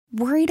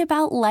Worried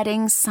about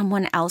letting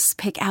someone else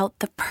pick out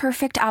the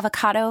perfect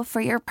avocado for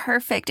your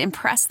perfect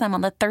impress them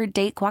on the third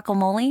date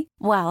guacamole?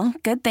 Well,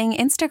 good thing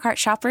Instacart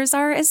shoppers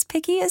are as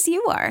picky as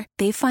you are.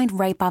 They find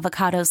ripe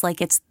avocados like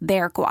it's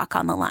their guac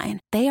on the line.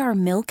 They are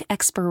milk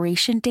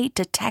expiration date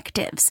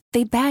detectives.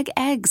 They bag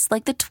eggs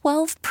like the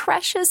 12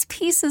 precious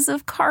pieces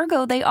of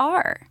cargo they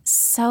are.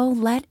 So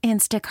let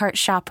Instacart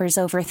shoppers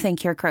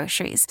overthink your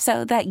groceries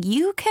so that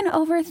you can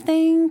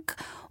overthink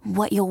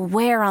what you'll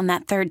wear on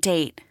that third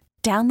date.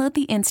 Download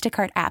the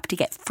Instacart app to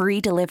get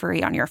free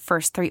delivery on your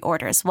first 3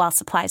 orders while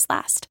supplies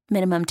last.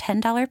 Minimum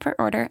 $10 per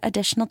order.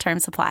 Additional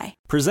terms apply.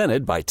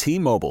 Presented by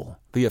T-Mobile,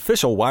 the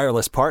official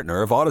wireless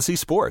partner of Odyssey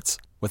Sports.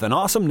 With an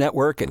awesome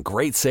network and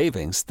great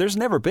savings, there's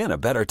never been a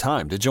better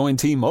time to join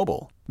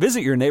T-Mobile. Visit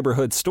your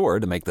neighborhood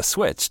store to make the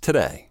switch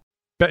today.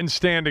 Ben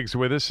Standig's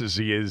with us, as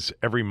he is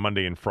every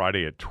Monday and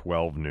Friday at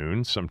 12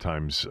 noon,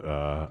 sometimes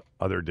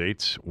other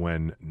dates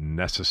when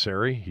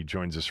necessary. He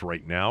joins us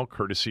right now,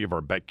 courtesy of our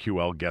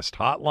BetQL guest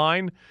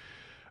hotline.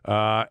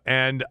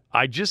 And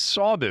I just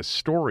saw this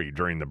story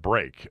during the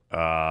break.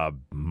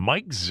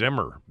 Mike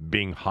Zimmer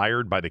being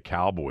hired by the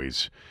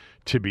Cowboys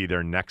to be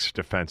their next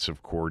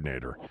defensive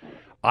coordinator.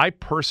 I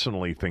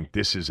personally think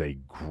this is a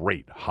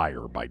great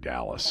hire by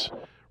Dallas.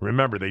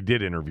 Remember, they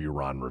did interview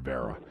Ron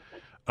Rivera.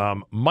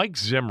 Mike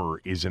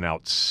Zimmer is an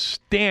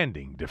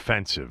outstanding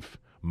defensive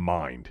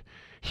mind.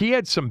 He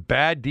had some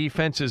bad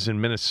defenses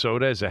in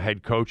Minnesota as a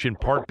head coach, in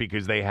part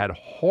because they had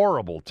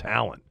horrible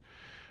talent.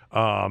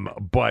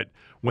 But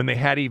when they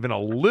had even a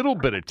little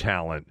bit of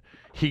talent,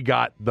 he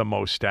got the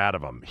most out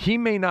of them. He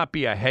may not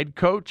be a head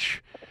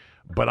coach,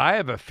 but I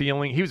have a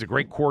feeling he was a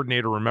great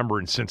coordinator, remember,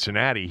 in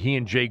Cincinnati. He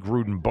and Jay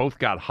Gruden both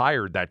got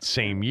hired that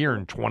same year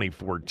in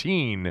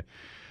 2014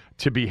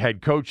 to be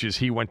head coaches.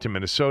 He went to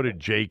Minnesota.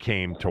 Jay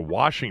came to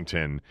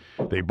Washington.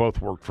 They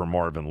both worked for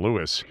Marvin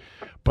Lewis.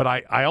 But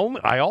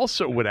I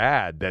also would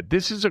add that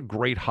this is a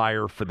great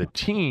hire for the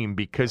team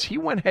because he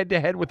went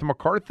head-to-head with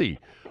McCarthy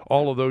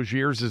all of those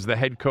years as the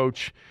head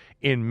coach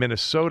in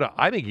Minnesota.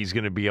 I think he's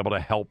going to be able to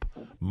help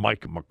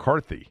Mike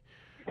McCarthy.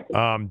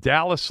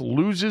 Dallas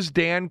loses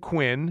Dan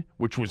Quinn,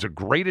 which was a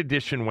great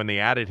addition when they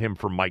added him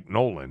for Mike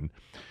Nolan.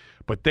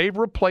 But they've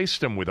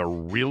replaced him with a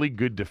really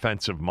good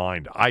defensive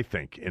mind, I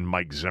think, in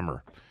Mike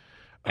Zimmer.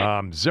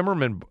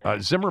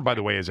 Zimmer, by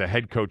the way, is a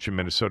head coach in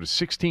Minnesota,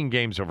 16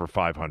 games over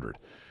 500.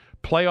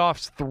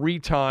 Playoffs 3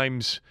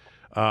 times,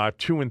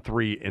 2 and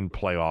 3 in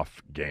playoff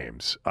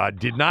games.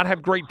 Did not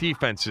have great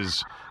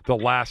defenses the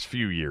last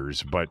few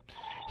years, but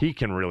he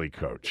can really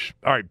coach.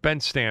 All right, Ben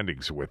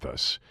Standig's with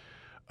us.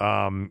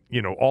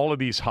 All of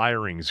these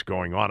hirings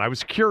going on. I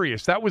was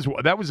curious. That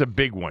was a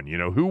big one.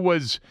 Who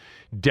was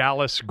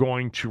Dallas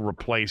going to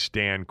replace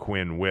Dan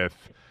Quinn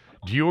with?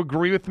 Do you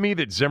agree with me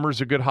that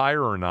Zimmer's a good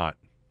hire or not?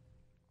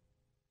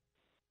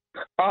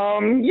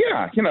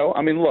 Yeah.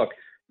 Look,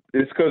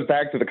 this goes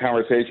back to the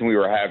conversation we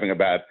were having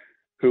about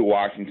who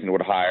Washington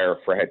would hire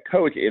for head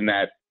coach, in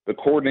that the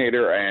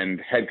coordinator and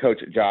head coach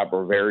job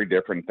are very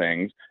different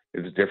things.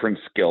 It's different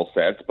skill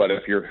sets. But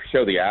if you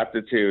show the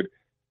aptitude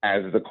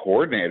as the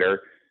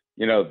coordinator,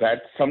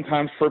 that's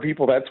sometimes for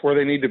people, that's where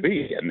they need to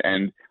be.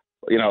 And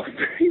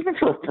even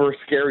for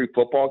scary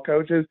football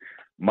coaches,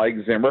 Mike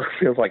Zimmer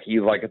feels like he's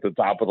like at the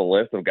top of the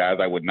list of guys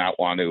I would not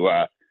want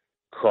to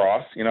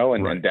cross,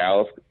 and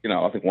Dallas,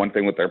 I think one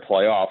thing with their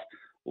playoff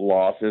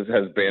losses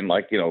has been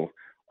like,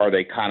 are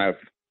they kind of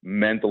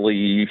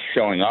mentally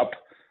showing up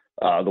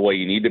the way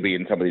you need to be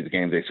in some of these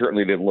games? They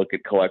certainly didn't look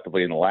at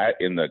collectively in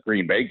the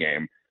Green Bay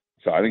game.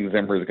 So I think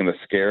Zimmer is going to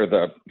scare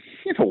the,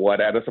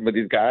 what out of some of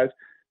these guys.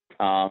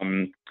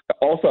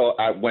 Also,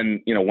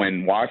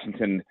 when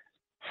Washington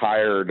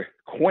hired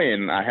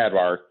Quinn, I had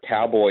our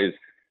Cowboys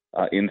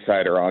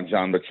insider on,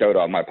 John Machota,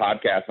 on my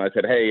podcast, and I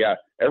said, hey,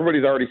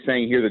 everybody's already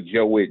saying here that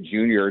Joe Witt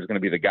Jr. is going to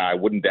be the guy.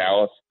 Wouldn't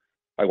Dallas,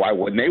 why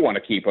wouldn't they want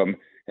to keep him?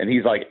 And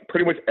he's like,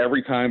 pretty much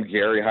every time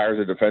Jerry hires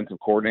a defensive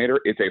coordinator,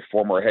 it's a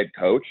former head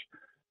coach.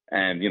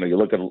 And, you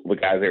look at the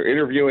guys they're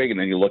interviewing, and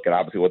then you look at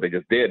obviously what they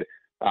just did.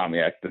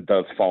 It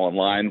does fall in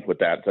line with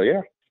that. So, yeah.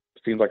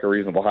 Seems like a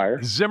reasonable hire.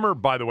 Zimmer,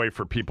 by the way,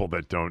 for people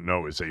that don't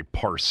know, is a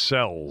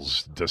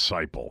Parcells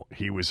disciple.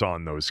 He was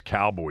on those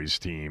Cowboys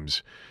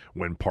teams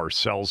when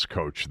Parcells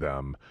coached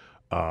them.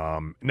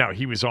 Now,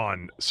 he was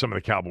on some of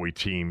the Cowboy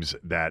teams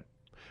that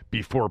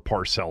before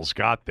Parcells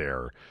got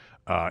there,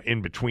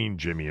 in between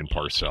Jimmy and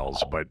Parcells.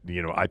 But,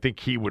 I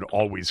think he would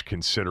always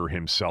consider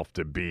himself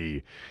to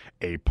be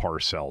a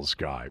Parcells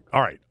guy.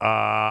 All right.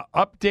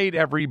 Update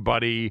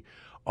everybody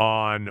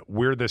on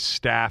where the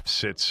staff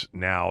sits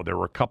now. There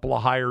were a couple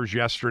of hires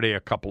yesterday,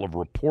 a couple of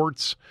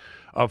reports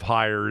of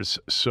hires.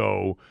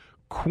 So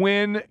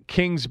Quinn,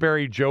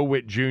 Kingsbury, Joe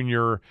Witt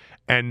Jr.,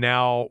 and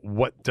now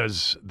what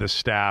does the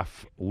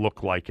staff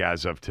look like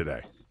as of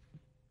today?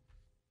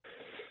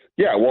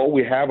 Yeah, well,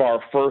 we have our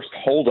first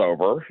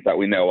holdover that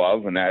we know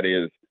of, and that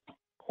is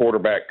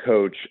quarterback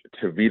coach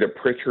Tavita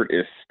Pritchard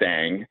is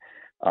staying.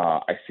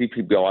 I see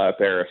people out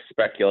there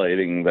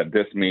speculating that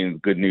this means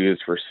good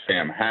news for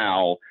Sam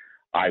Howell.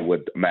 I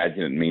would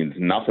imagine it means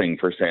nothing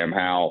for Sam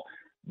Howell.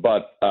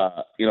 But,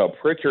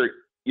 Pritchard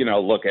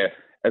look, at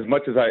as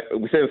much as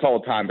we say this all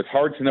the time, it's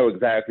hard to know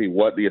exactly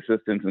what the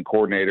assistants and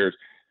coordinators,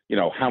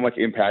 how much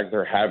impact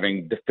they're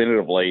having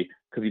definitively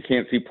because you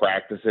can't see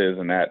practices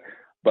and that.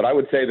 But I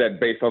would say that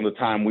based on the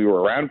time we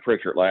were around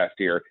Pritchard last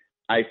year,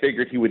 I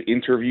figured he would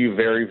interview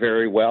very,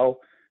 very well.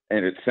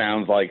 And it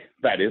sounds like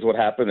that is what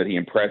happened, that he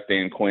impressed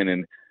Dan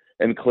Quinn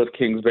and Cliff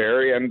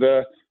Kingsbury. And,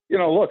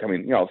 look,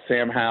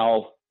 Sam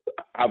Howell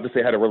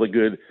obviously had a really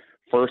good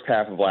first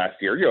half of last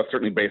year,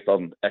 certainly based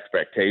on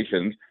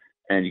expectations.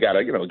 And you got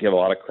to, give a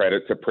lot of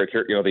credit to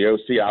Pritchard. The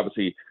OC,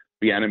 obviously,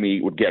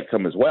 Bieniemy would get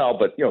some as well,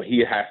 but,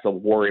 he has to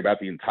worry about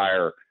the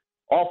entire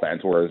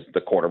offense, whereas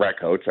the quarterback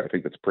coach, I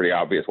think that's pretty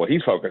obvious what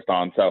he's focused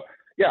on. So,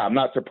 yeah, I'm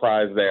not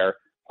surprised there.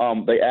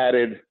 They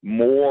added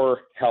more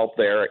help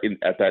there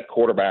at that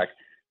quarterback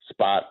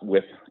spot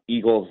with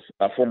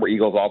former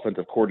Eagles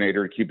offensive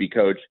coordinator and QB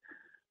coach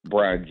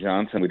Brian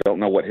Johnson. We don't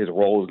know what his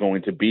role is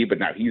going to be, but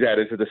now he's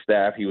added to the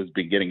staff. He was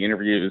getting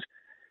interviews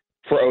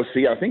for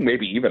OC, I think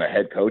maybe even a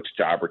head coach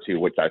job or two,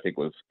 which I think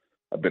was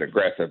a bit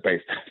aggressive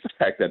based on the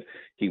fact that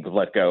he was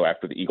let go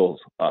after the Eagles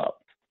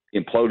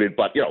imploded.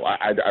 But,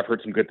 I've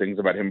heard some good things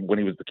about him when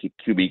he was the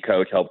QB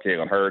coach, helped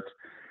Jalen Hurts.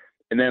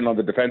 And then on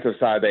the defensive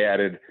side, they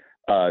added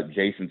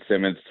Jason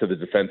Simmons to the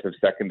defensive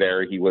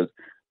secondary. He was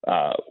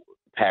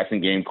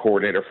passing game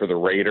coordinator for the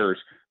Raiders.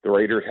 The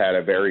Raiders had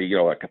a very,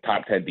 like a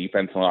top 10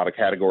 defense in a lot of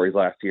categories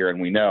last year. And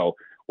we know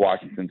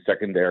Washington's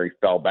secondary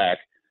fell back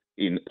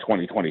in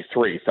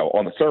 2023. So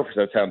on the surface,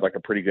 that sounds like a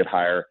pretty good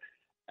hire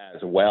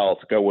as well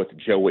to go with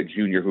Joe Witt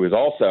Jr., who is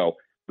also,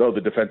 though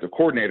the defensive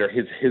coordinator,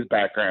 his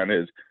background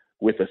is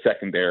with the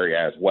secondary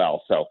as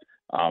well. So,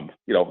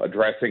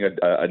 addressing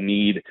a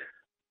need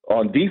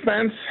on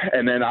defense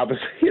and then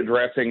obviously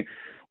addressing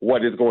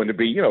what is going to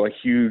be, a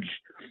huge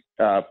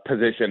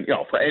position,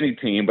 for any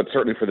team, but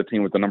certainly for the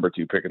team with the number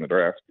 2 pick in the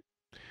draft.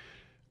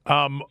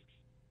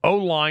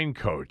 O-line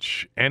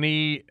coach,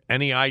 any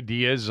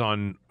ideas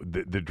on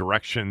the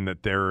direction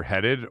that they're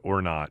headed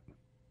or not?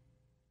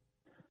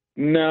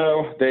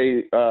 No,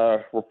 they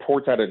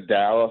reports out of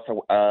Dallas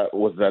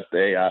was that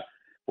they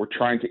were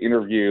trying to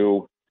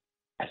interview,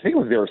 I think it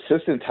was their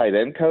assistant tight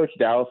end coach,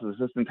 Dallas'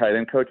 assistant tight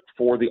end coach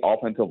for the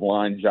offensive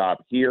line job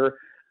here,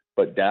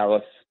 but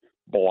Dallas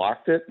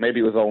blocked it.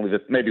 Maybe it wasn't the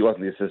assistant,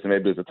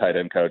 maybe it was the tight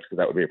end coach because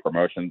that would be a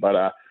promotion.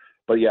 But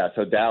yeah,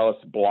 so Dallas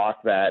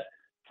blocked that.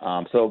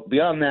 So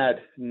beyond that,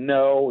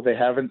 no, they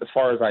haven't, as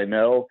far as I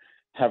know,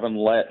 haven't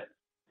let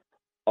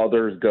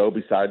others go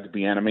besides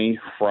Bieniemy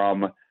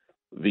from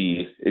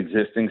the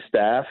existing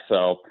staff.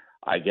 So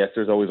I guess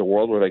there's always a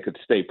world where they could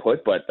stay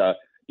put, but I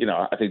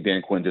think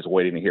Dan Quinn's just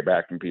waiting to hear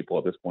back from people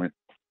at this point.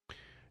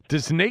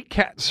 Does Nate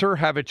Katzer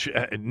have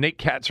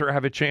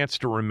a chance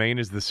to remain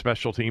as the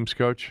special teams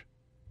coach?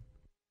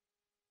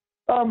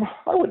 I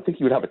wouldn't think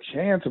he would have a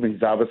chance. I mean,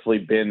 he's obviously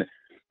been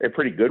a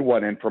pretty good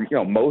one, and from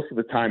most of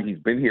the time he's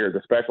been here,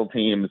 the special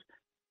teams,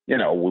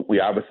 we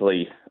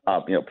obviously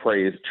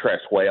praise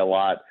Tress Way a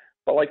lot,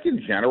 but like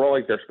in general,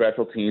 like their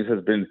special teams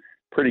has been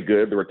pretty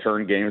good. The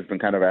return game has been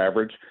kind of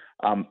average,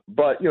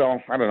 but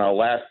I don't know.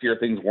 Last year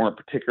things weren't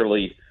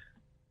particularly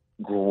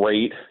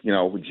great.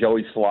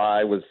 Joey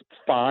Sly was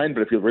fine,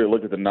 but if you really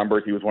look at the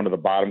numbers, he was one of the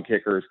bottom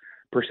kickers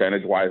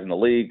percentage-wise in the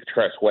league.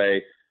 Tress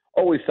Way,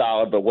 always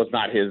solid, but was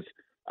not his,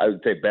 I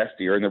would say, best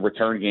year. And the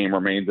return game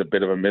remains a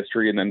bit of a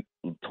mystery. And then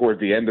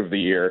towards the end of the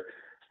year,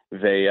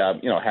 they,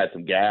 had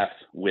some gas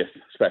with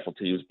special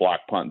teams, block,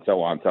 punt, and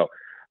so on. So,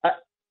 I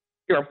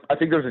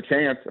think there's a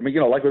chance. I mean,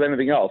 like with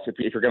anything else, if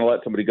you're going to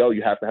let somebody go,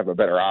 you have to have a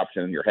better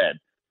option in your head.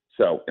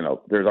 So,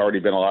 there's already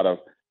been a lot of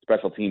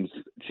special teams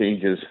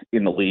changes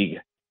in the league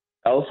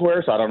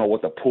elsewhere. So I don't know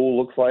what the pool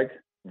looks like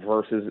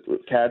versus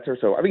Katzer.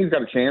 So I think he's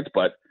got a chance,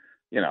 but,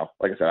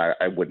 like I said,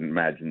 I wouldn't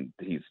imagine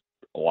he's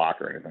a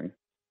lock or anything.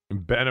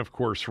 Ben, of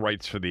course,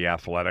 writes for The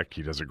Athletic.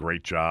 He does a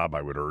great job.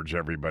 I would urge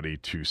everybody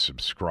to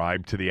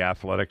subscribe to The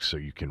Athletic so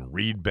you can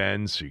read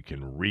Ben, so you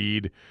can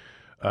read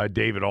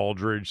David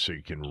Aldridge, so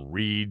you can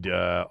read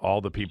all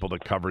the people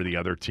that cover the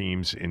other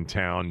teams in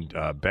town.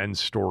 Ben's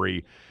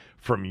story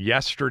from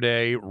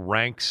yesterday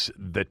ranks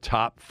the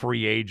top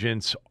free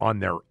agents on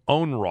their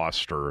own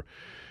roster.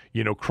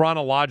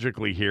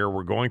 Chronologically here,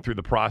 we're going through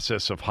the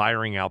process of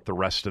hiring out the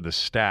rest of the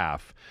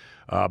staff.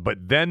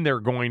 But then they're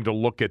going to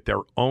look at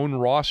their own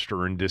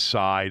roster and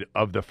decide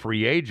of the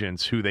free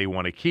agents who they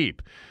want to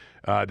keep.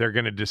 They're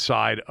going to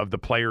decide of the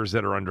players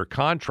that are under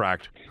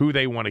contract who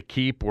they want to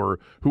keep or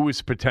who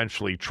is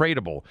potentially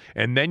tradable.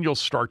 And then you'll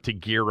start to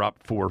gear up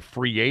for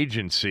free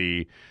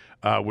agency,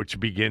 which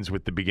begins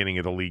with the beginning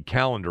of the league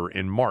calendar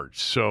in March.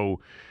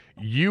 So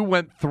you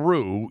went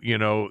through,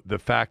 the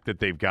fact that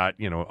they've got,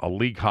 a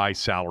league-high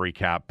salary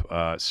cap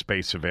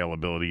space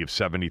availability of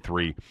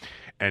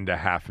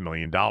 $73.5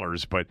 million.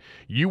 But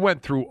you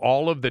went through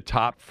all of the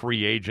top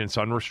free agents,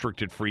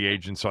 unrestricted free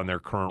agents on their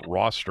current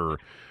roster.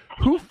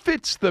 Who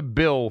fits the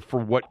bill for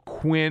what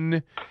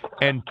Quinn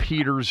and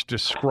Peters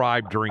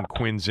described during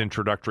Quinn's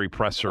introductory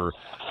presser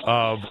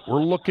of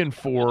we're looking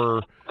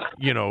for,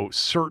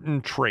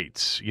 certain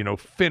traits,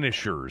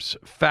 finishers,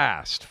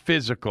 fast,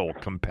 physical,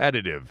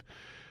 competitive.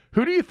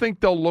 Who do you think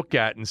they'll look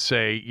at and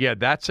say, yeah,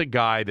 that's a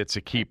guy that's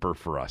a keeper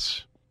for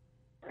us?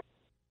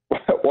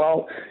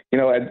 Well,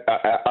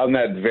 on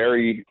that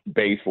very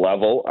base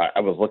level, I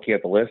was looking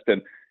at the list,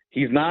 and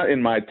he's not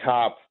in my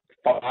top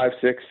 5,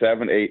 6,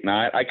 7, 8,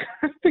 9. I kind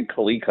of think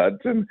Khaleke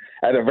Hudson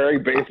at a very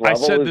base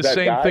level. I said the that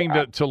same guy.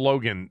 thing to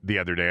Logan the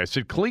other day. I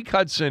said Khaleke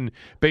Hudson,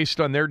 based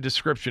on their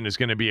description, is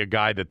going to be a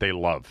guy that they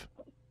love.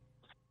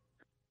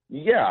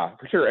 Yeah,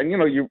 for sure. And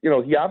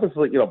he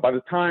obviously, by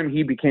the time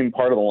he became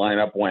part of the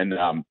lineup when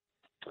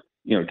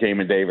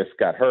Jamin Davis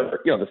got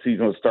hurt, the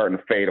season was starting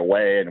to fade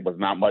away, and it was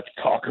not much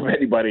talk of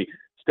anybody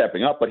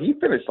stepping up. But he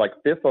finished like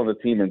 5th on the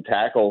team in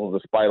tackles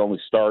despite only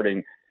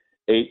starting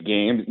 8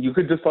 games. You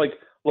could just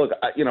look,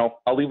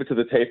 I'll leave it to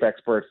the tape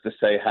experts to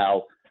say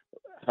how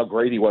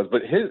great he was,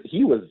 but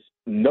he was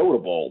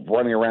notable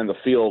running around the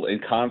field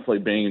and constantly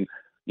being,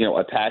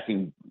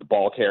 attacking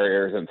ball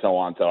carriers and so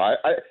on. So I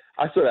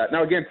saw that.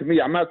 Now, again, to me,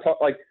 I'm not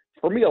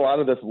for me, a lot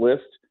of this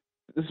list,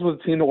 this was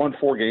a team that won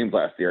 4 games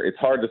last year. It's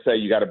hard to say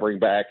you got to bring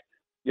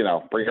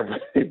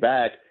everybody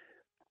back.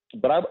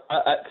 But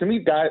to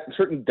me,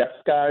 certain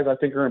depth guys I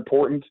think are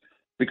important,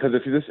 because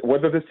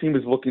whether this team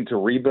is looking to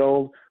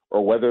rebuild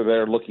or whether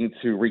they're looking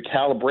to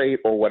recalibrate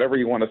or whatever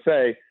you want to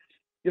say,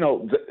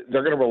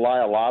 they're going to rely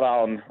a lot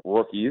on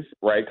rookies,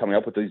 right, coming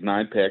up with these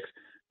 9 picks.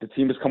 The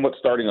team is somewhat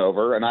starting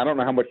over, and I don't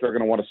know how much they're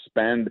going to want to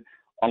spend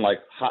on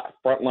hot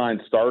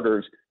frontline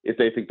starters if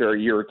they think they're a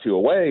year or 2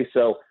 away.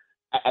 So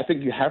I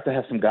think you have to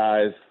have some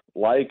guys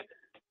like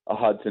a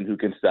Hudson who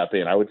can step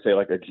in. I would say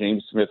like a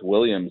James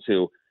Smith-Williams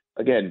who,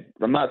 again,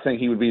 I'm not saying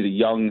he would be the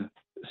young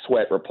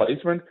Sweat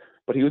replacement,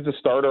 but he was a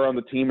starter on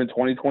the team in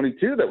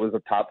 2022 that was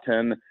a top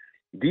 10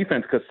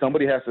 defense, because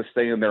somebody has to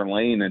stay in their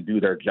lane and do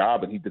their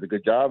job, and he did a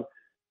good job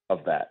of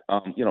that. I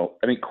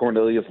think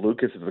Cornelius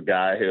Lucas is a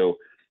guy who,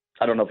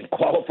 I don't know if he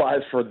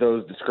qualifies for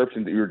those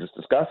descriptions that you were just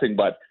discussing,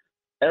 but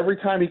every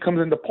time he comes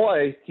into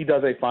play, he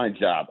does a fine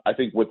job. I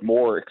think with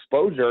more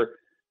exposure,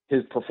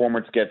 his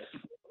performance gets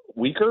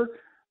weaker,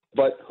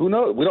 but who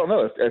knows? We don't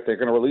know if they're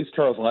going to release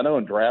Charles Leno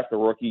and draft the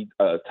rookie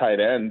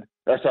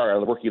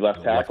the rookie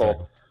left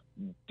tackle.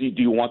 Do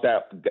you want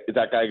that? Is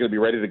that guy going to be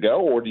ready to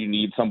go, or do you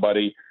need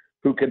somebody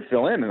who can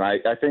fill in? And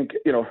I think,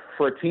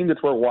 for a team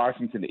that's where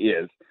Washington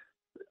is,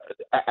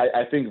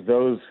 I think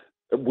those,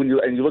 when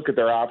you look at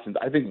their options,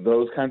 I think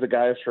those kinds of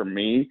guys for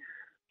me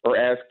are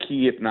as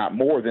key, if not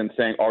more, than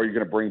saying, are you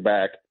going to bring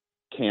back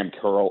Cam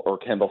Curl or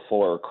Kendall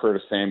Fuller or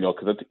Curtis Samuel?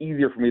 Because it's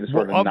easier for me to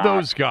sort of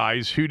those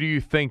guys, who do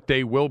you think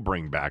they will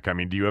bring back? I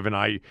mean, do you have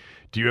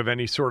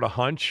any sort of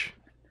hunch?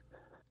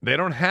 They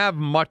don't have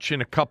much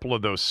in a couple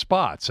of those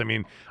spots. I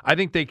mean, I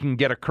think they can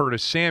get a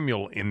Curtis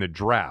Samuel in the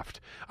draft.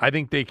 I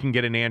think they can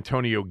get an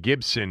Antonio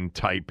Gibson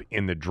type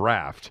in the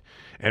draft.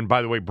 And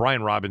by the way,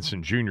 Brian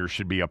Robinson Jr.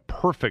 should be a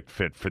perfect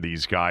fit for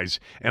these guys.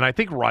 And I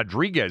think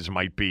Rodriguez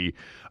might be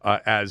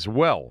as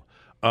well.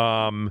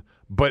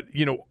 But,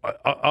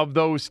 of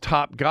those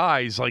top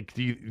guys,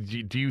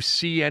 do you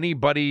see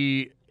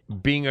anybody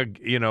being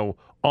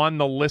on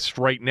the list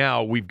right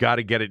now? We've got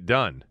to get it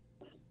done.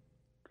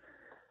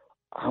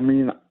 I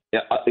mean,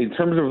 in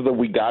terms of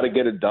we got to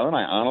get it done,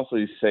 I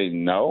honestly say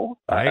no.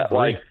 I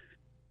agree.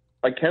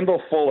 Like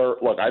Kendall Fuller,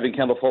 look, I think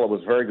Kendall Fuller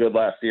was very good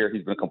last year.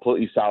 He's been a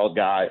completely solid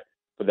guy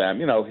for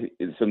them.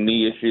 Some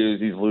knee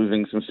issues, he's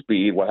losing some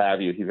speed, what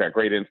have you. He's got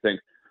great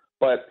instinct.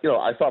 But,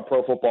 I saw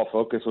Pro Football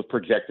Focus was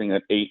projecting a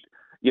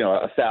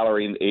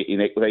salary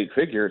in 8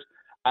 figures.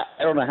 I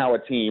don't know how a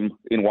team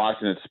in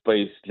Washington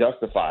space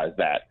justifies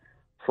that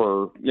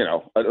for,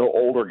 an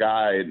older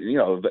guy.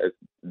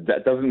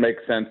 That doesn't make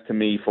sense to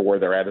me for where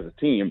they're at as a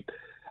team.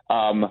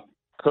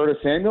 Curtis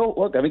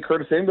Samuel,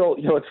 Curtis Samuel,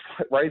 it's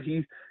right.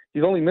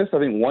 He's only missed, I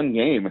think, 1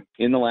 game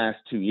in the last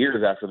 2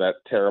 years after that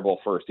terrible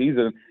first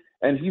season.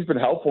 And he's been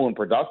helpful and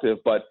productive,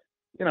 but,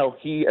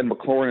 he and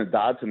McLaurin and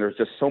Dodson, there's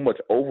just so much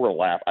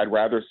overlap. I'd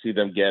rather see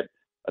them get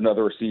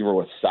another receiver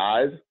with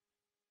size.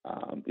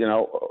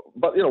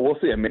 But we'll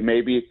see. I mean,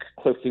 maybe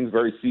Cliff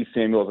Kingsbury sees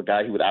Samuel as a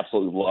guy he would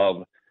absolutely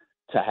love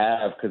to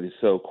have because he's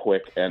so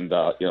quick and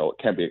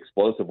can be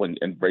explosive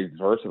and very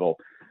versatile.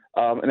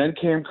 And then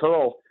Cam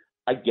Curl,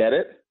 I get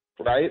it,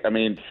 right? I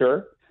mean,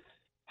 sure.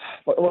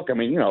 But look,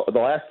 the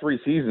last 3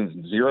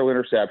 seasons, 0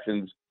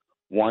 interceptions,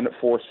 1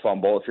 forced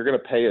fumble. If you're going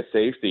to pay a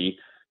safety,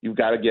 you've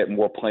got to get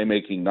more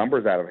playmaking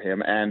numbers out of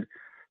him. And,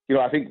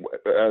 I think,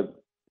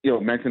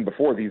 mentioned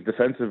before, these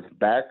defensive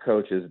back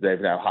coaches they've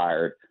now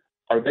hired,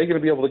 are they going to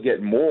be able to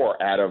get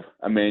more out of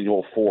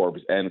Emmanuel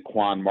Forbes and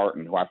Quan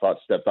Martin, who I thought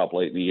stepped up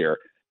late in the year,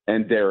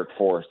 and Derek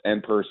Forrest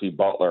and Percy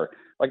Butler?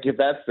 If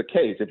that's the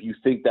case, if you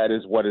think that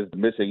is what is the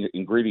missing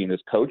ingredient is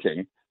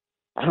coaching,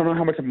 I don't know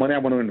how much money I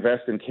want to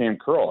invest in Cam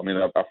Curl. I mean,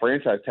 a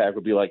franchise tag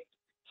would be like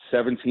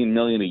 $17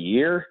 million a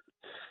year.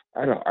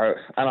 I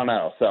don't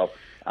know. So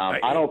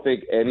I don't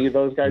think any of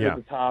those guys at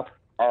the top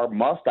are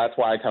must. That's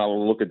why I kind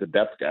of look at the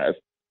depth guys.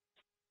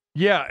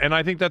 Yeah, and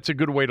I think that's a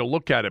good way to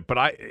look at it.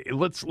 But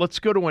let's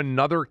go to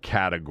another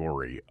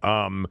category.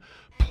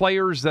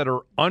 Players that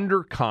are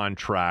under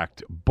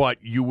contract, but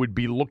you would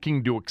be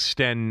looking to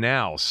extend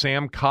now.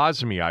 Sam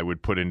Cosmi, I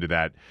would put into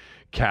that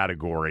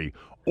category.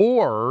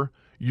 or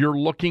you're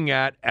looking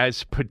at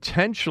as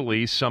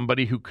potentially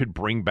somebody who could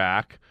bring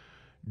back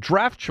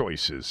draft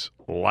choices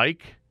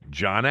like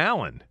John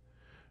Allen.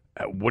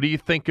 What do you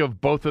think of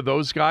both of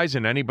those guys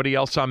and anybody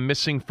else I'm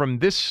missing from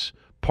this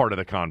part of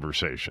the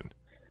conversation?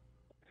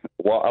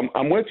 Well,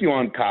 I'm with you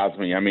on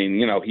Cosme. I mean,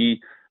 he,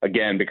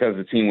 again, because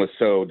the team was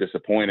so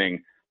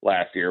disappointing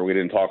last year, we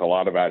didn't talk a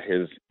lot about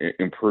his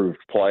improved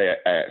play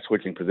at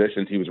switching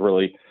positions. He was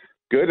really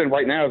good. And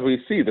right now, as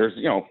we see, there's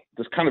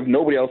kind of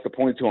nobody else to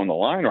point to on the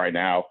line right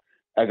now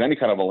as any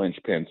kind of a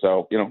linchpin.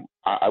 So,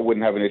 I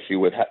wouldn't have an issue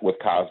with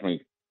Cosme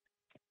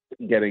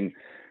getting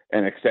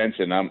an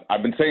extension.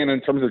 I've been saying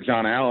in terms of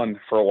John Allen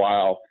for a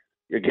while,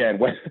 again,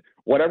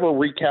 whatever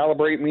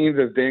recalibrate means,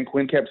 as Dan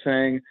Quinn kept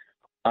saying,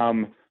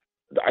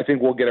 I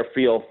think we'll get a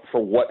feel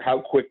for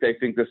how quick they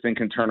think this thing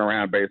can turn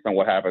around based on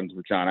what happens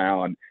with John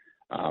Allen.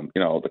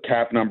 The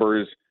cap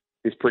numbers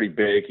is pretty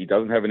big. He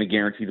doesn't have any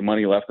guaranteed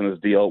money left in his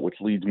deal, which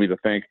leads me to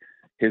think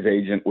his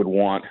agent would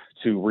want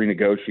to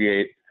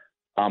renegotiate.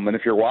 And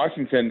if you're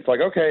Washington, it's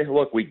like, okay,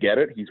 look, we get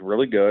it. He's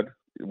really good.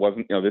 It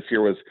wasn't, this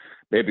year was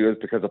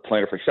because of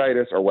plantar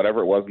fasciitis or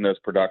whatever. It wasn't as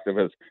productive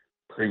as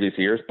previous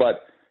years,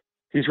 but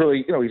he's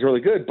really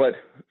good. But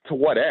to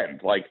what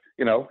end?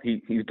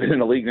 He's been in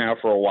the league now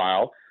for a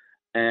while.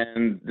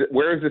 And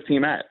where is this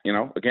team at?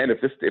 Again, if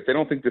they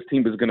don't think this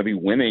team is going to be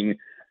winning,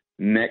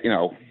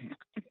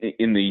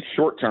 in the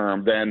short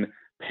term, then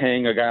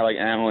paying a guy like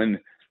Allen,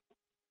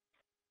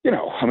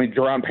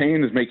 Deron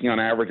Payne is making on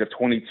average of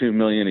 $22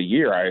 million a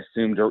year. I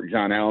assume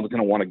John Allen's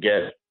going to want to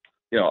get,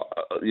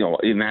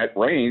 in that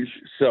range.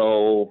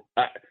 So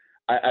I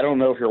don't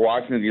know if you're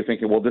watching and you're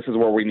thinking, well, this is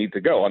where we need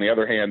to go. On the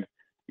other hand,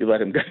 you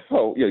let him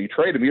go. You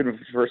trade him even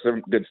for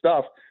some good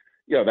stuff.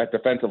 That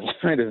defensive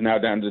line is now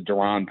down to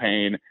Deron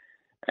Payne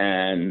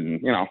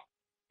and,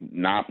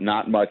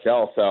 not much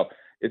else. So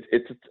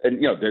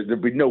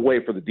there'd be no way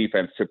for the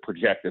defense to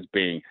project as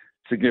being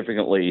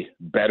significantly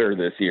better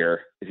this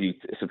year if you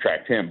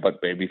subtract him, but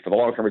maybe for the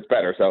long term it's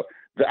better. So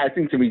I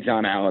think, to me,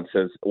 John Allen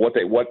says what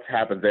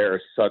happened there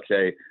is such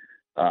a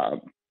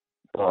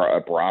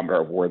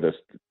barometer of where this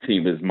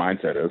team's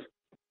mindset is.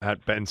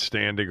 At Ben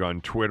Standig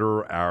on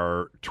Twitter,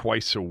 our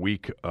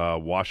twice-a-week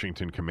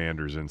Washington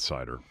Commanders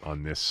insider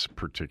on this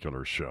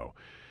particular show.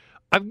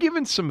 I've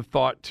given some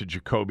thought to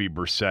Jacoby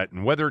Brissett,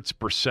 and whether it's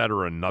Brissett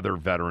or another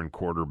veteran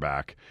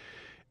quarterback,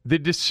 the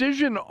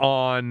decision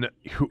on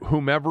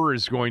whomever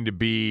is going to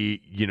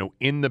be,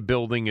 in the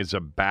building as a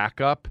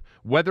backup,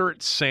 whether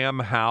it's Sam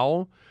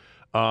Howell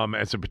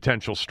as a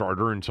potential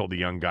starter until the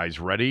young guy's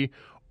ready,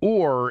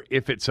 or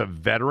if it's a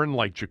veteran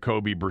like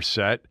Jacoby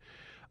Brissett,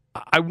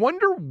 I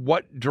wonder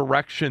what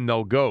direction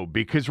they'll go,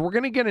 because we're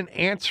going to get an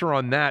answer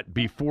on that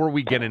before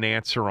we get an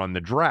answer on the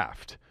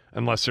draft,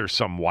 unless there's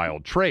some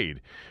wild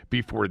trade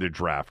before the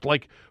draft.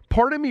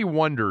 Part of me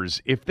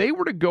wonders if they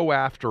were to go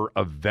after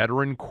a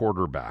veteran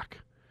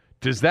quarterback,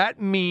 does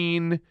that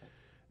mean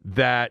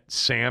that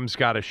Sam's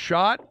got a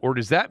shot, or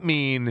does that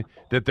mean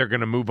that they're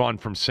going to move on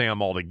from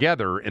Sam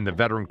altogether and the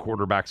veteran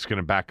quarterback's going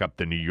to back up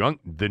the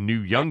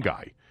new young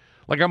guy?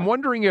 I'm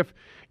wondering if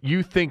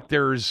you think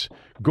there's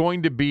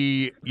going to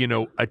be,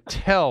 a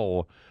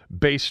tell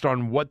based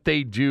on what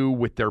they do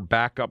with their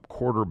backup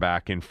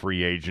quarterback in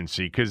free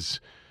agency,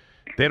 because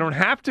they don't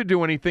have to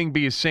do anything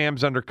because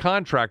Sam's under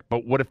contract,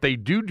 but what if they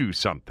do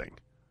something?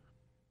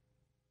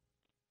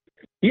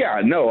 Yeah,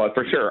 no,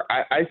 for sure.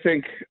 I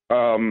think,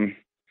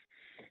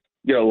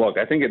 look,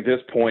 I think at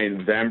this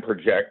point, them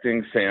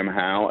projecting Sam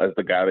Howell as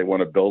the guy they want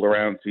to build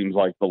around seems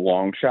like the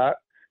long shot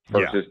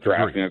versus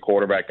drafting a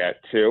quarterback at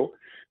 2.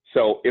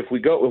 So if we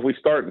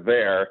start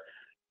there,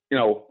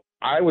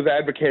 I was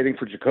advocating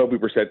for Jacoby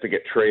Brissett to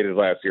get traded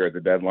last year at the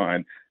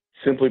deadline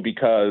simply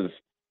because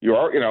we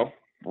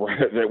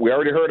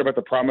already heard about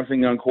the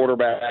promising young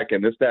quarterback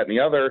and this, that, and the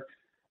other,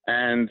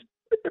 and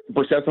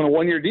Brissett's on a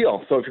 1-year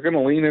deal. So if you're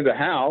going to lean into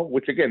Howell,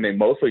 which again they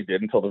mostly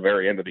did until the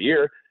very end of the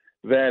year,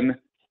 then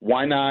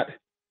why not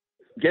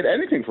get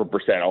anything for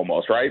Brissett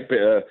almost, right?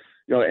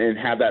 And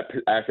have that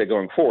asset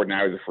going forward.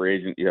 Now he's a free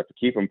agent, you have to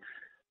keep him.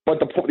 But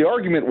the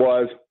argument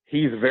was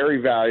he's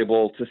very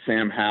valuable to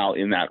Sam Howell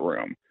in that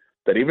room.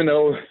 That even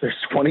though there's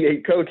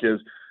 28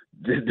 coaches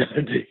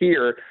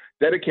here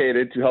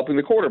dedicated to helping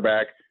the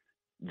quarterback,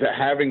 that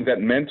having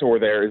that mentor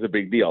there is a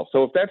big deal.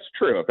 So if that's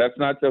true, if that's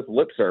not just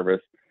lip service,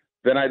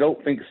 then I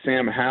don't think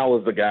Sam Howell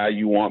is the guy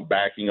you want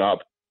backing up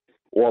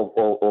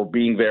or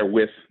being there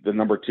with the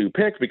number 2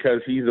 pick, because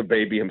he's a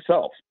baby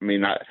himself. I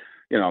mean,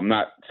 I'm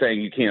not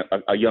saying you can't,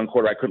 a young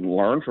quarterback couldn't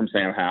learn from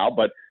Sam Howell,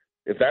 but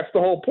if that's the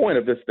whole point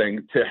of this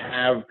thing, to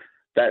have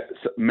that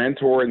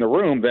mentor in the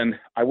room, then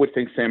I would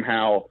think Sam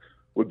Howell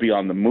would be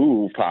on the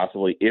move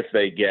possibly if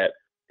they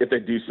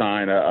do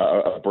sign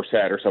a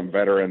Brissett or some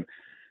veteran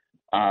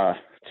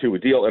to a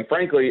deal. And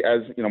frankly,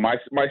 as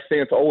my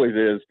stance always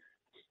is,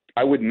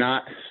 I would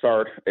not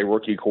start a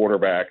rookie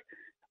quarterback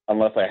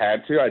unless I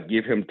had to. I'd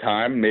give him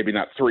time, maybe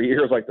not 3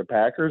 years like the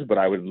Packers, but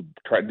I would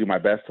try to do my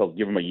best to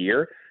give him a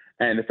year.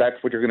 And if that's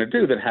what you're going to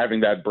do, then having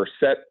that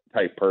Brissett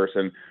type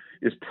person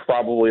is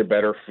probably a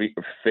better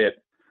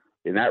fit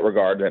in that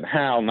regard than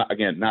Hal. Not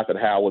that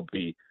Hal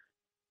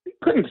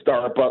couldn't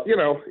start, but,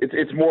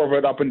 it's more of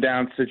an up and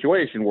down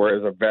situation,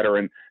 whereas a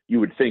veteran you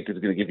would think is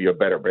going to give you a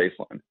better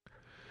baseline.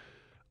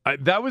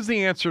 That was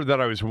the answer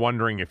that I was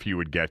wondering if you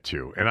would get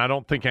to, and I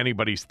don't think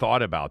anybody's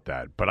thought about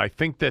that. But I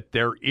think that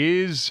there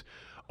is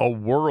a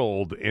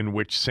world in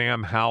which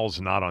Sam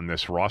Howell's not on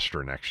this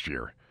roster next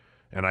year,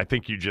 and I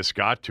think you just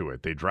got to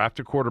it. They draft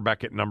a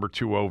quarterback at number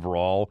 2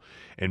 overall,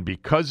 and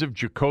because of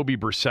Jacoby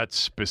Brissett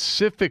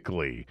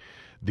specifically,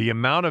 the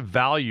amount of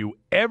value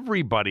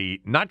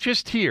everybody, not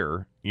just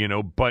here,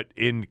 but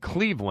in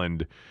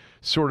Cleveland,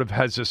 sort of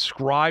has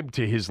ascribed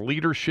to his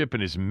leadership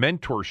and his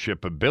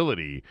mentorship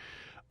ability.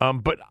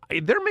 But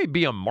there may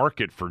be a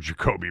market for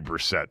Jacoby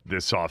Brissett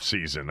this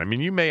offseason. I mean,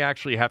 you may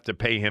actually have to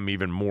pay him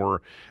even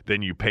more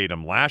than you paid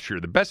him last year.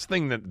 The best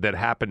thing that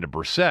happened to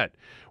Brissett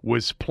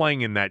was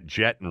playing in that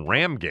Jet and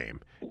Ram game.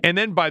 And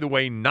then, by the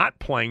way, not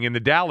playing in the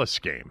Dallas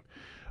game.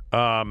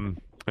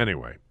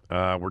 Anyway,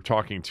 we're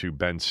talking to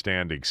Ben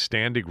Standig.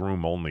 Standig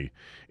Room Only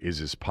is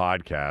his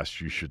podcast.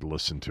 You should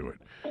listen to it.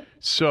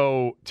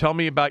 So tell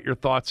me about your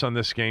thoughts on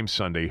this game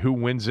Sunday. Who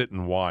wins it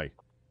and why?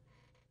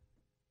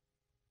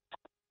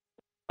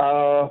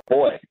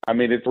 Boy, I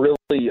mean, it's really,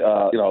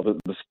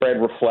 the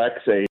spread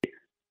reflects a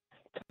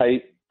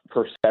tight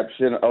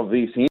perception of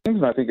these teams,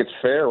 and I think it's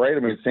fair, right? I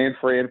mean, San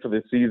Fran for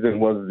this season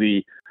was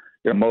the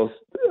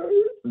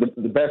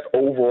best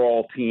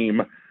overall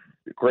team,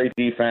 great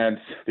defense.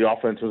 The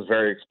offense was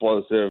very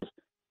explosive.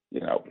 We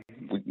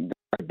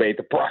debate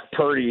the Brock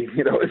Purdy,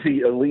 is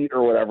he elite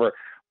or whatever,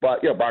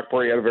 but, Brock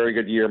Purdy had a very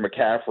good year.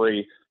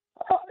 McCaffrey,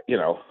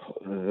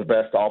 the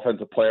best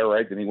offensive player,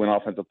 right? Didn't he win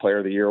Offensive Player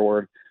of the Year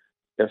award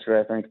yesterday,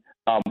 I think?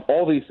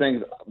 All these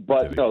things,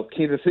 but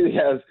Kansas City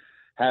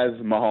has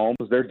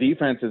Mahomes. Their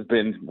defense has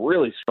been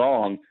really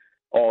strong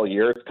all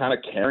year. It's kind of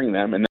carrying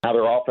them, and now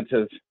their offense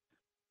has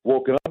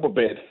woken up a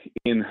bit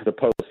in the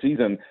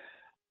postseason.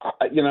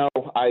 I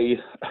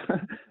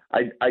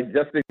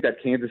just think that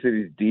Kansas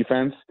City's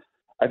defense,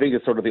 I think,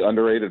 is sort of the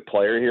underrated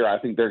player here. I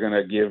think they're going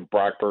to give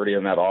Brock Purdy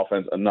and that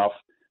offense enough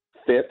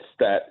fits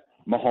that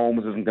Mahomes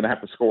isn't going to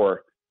have to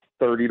score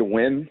 30 to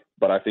win,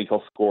 but I think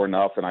he'll score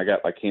enough, and I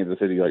got Kansas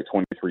City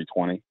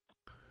 23-20.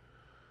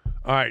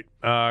 All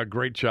right.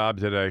 Great job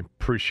today.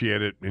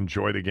 Appreciate it.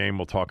 Enjoy the game.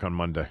 We'll talk on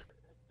Monday.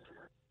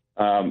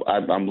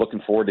 I'm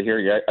looking forward to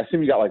hearing you. I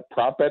assume you got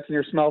prop bets in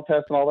your smell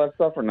test and all that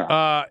stuff, or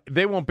not?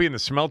 They won't be in the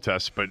smell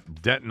test,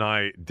 but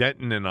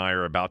Denton and I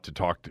are about to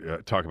talk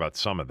about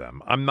some of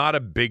them. I'm not a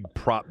big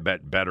prop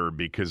bet bettor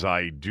because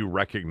I do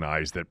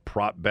recognize that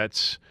prop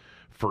bets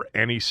for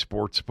any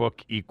sports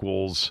book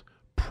equals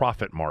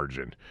profit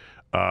margin.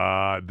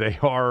 They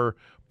are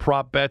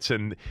prop bets,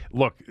 and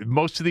look,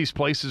 most of these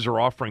places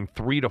are offering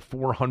 300 to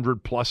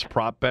 400 plus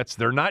prop bets.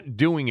 They're not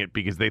doing it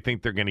because they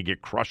think they're going to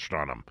get crushed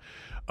on them.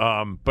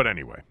 But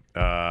anyway,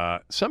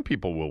 some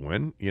people will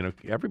win.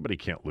 Everybody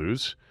can't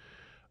lose.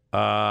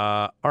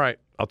 All right,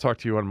 I'll talk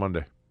to you on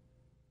Monday.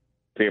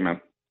 See you,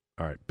 man.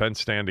 All right, Ben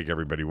Standig,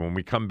 everybody. When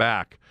we come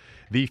back,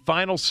 the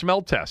final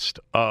smell test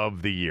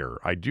of the year.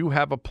 I do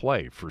have a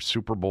play for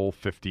Super Bowl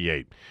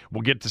 58.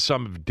 We'll get to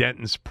some of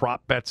Denton's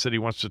prop bets that he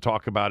wants to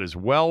talk about as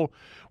well.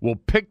 We'll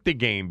pick the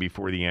game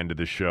before the end of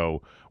the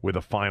show with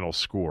a final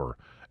score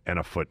and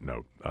a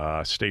footnote.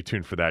 Stay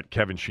tuned for that.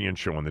 Kevin Sheehan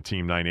Show on the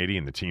Team 980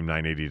 and the Team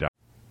 980.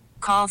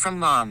 Call from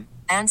mom.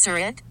 Answer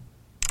it.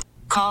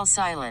 Call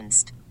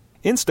silenced.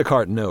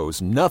 Instacart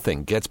knows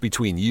nothing gets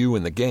between you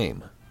and the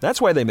game. That's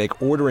why they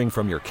make ordering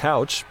from your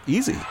couch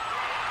easy.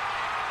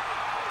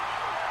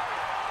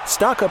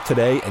 Stock up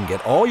today and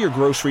get all your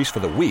groceries for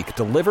the week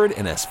delivered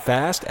in as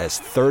fast as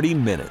 30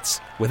 minutes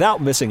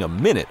without missing a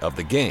minute of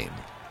the game.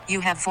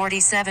 You have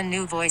 47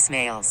 new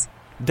voicemails.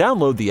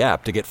 Download the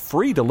app to get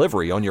free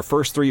delivery on your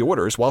first 3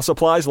 orders while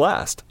supplies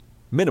last.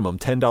 Minimum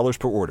 $10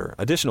 per order.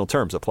 Additional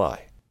terms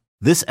apply.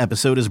 This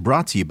episode is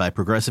brought to you by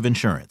Progressive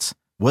Insurance.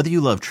 Whether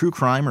you love true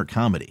crime or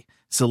comedy,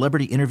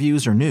 celebrity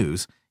interviews or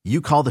news, you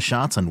call the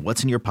shots on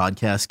what's in your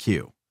podcast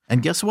queue.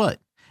 And guess what?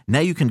 Now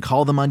you can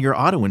call them on your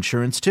auto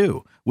insurance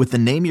too with the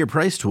Name Your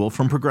Price tool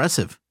from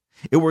Progressive.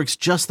 It works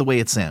just the way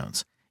it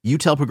sounds. You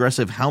tell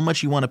Progressive how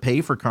much you want to pay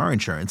for car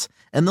insurance,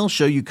 and they'll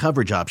show you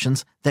coverage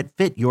options that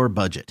fit your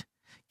budget.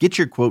 Get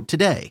your quote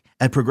today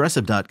at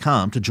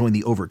Progressive.com to join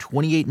the over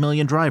 28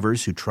 million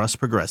drivers who trust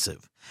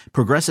Progressive.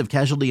 Progressive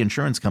Casualty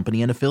Insurance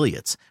Company and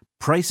Affiliates.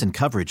 Price and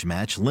coverage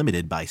match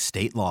limited by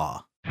state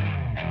law.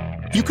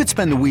 You could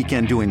spend the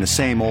weekend doing the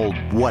same old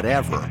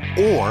whatever,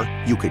 or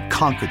you could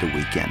conquer the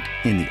weekend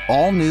in the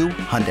all-new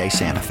Hyundai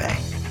Santa Fe.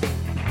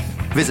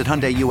 Visit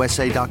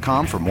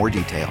HyundaiUSA.com for more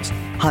details.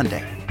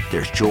 Hyundai,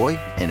 there's joy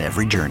in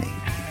every journey.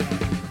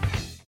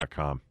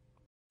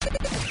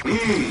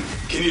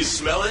 Can you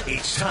smell it?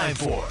 It's time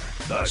for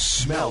the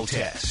smell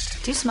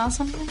test. Do you smell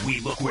something? We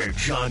look where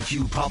John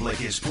Q.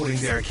 Public is putting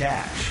their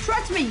cash.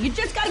 Trust me, you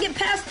just gotta get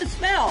past the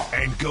smell.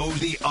 And go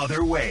the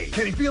other way.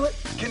 Can you feel it?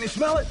 Can you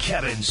smell it?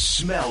 Kevin's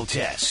smell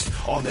test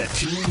on the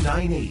Team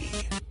 980.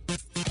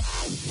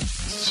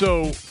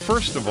 So,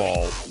 first of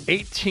all,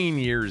 18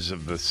 years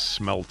of the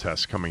smell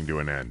test coming to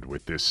an end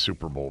with this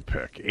Super Bowl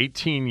pick.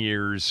 18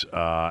 years,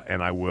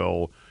 and I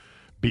will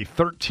be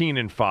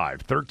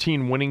 13-5.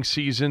 13 winning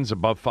seasons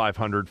above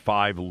 500,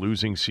 5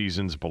 losing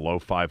seasons below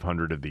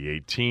 500 of the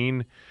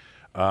 18.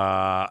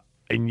 And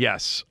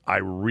yes, I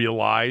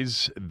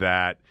realize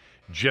that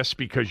just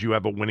because you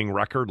have a winning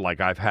record like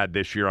I've had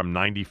this year, I'm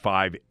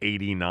 95,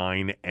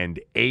 89, and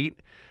 8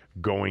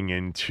 going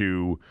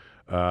into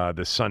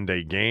the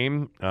Sunday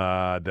game,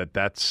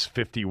 that's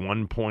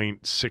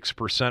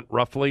 51.6%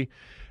 roughly.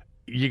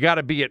 You got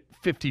to be at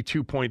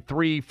 52.3,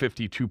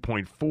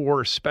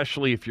 52.4,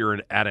 especially if you're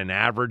at an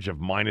average of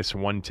minus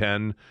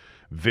 110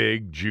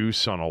 vig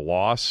juice on a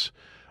loss.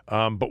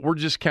 But we're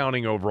just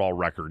counting overall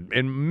record.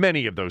 And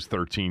many of those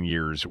 13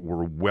 years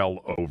were well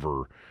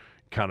over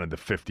kind of the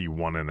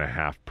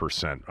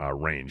 51.5%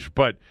 range.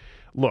 But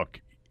look,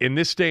 in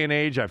this day and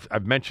age,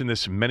 I've mentioned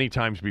this many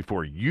times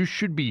before, you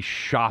should be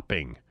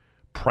shopping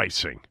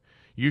pricing.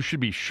 You should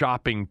be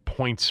shopping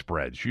point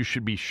spreads. You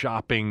should be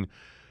shopping,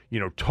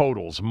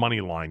 totals,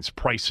 money lines,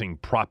 pricing,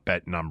 prop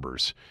bet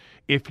numbers.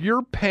 If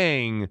you're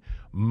paying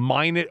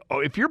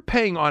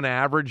on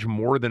average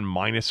more than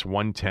minus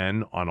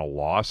 110 on a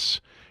loss,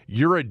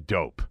 you're a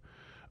dope.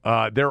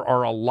 There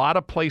are a lot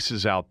of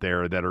places out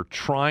there that are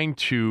trying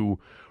to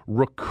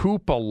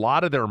recoup a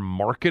lot of their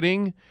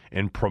marketing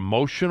and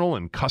promotional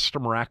and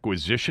customer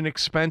acquisition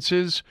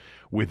expenses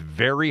with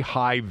very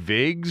high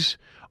VIGs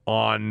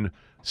on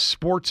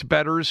sports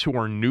bettors who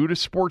are new to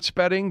sports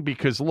betting,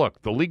 because look,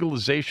 the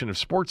legalization of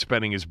sports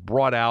betting has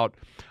brought out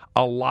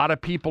a lot of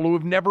people who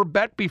have never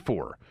bet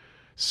before.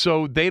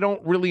 So they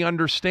don't really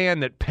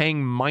understand that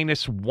paying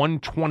minus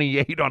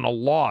 128 on a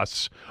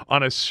loss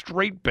on a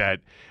straight bet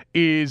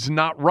is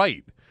not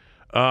right.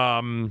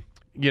 You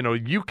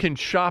can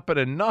shop it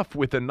enough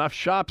with enough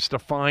shops to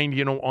find,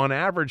 on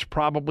average,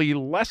 probably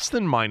less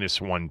than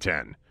minus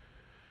 110.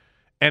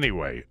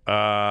 Anyway,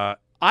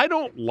 I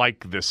don't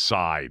like this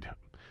side.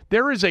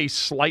 There is a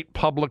slight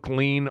public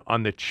lean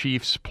on the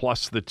Chiefs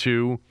plus the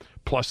 2,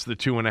 plus the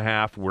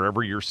 2.5,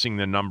 wherever you're seeing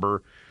the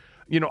number.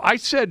 I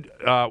said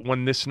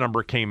when this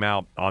number came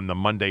out on the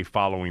Monday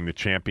following the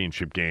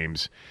championship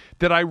games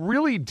that I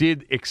really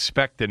did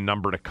expect the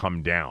number to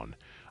come down.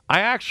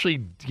 I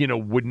actually,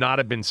 would not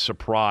have been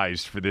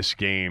surprised for this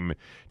game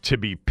to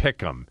be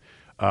pick'em.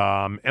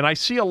 And I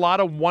see a lot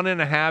of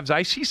 1.5s.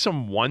 I see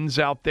some 1s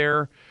out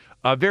there,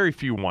 very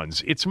few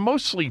 1s. It's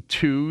mostly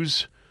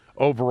 2s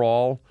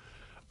overall.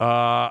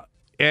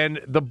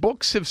 And the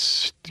books have,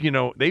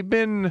 they've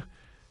been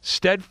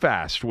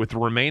steadfast with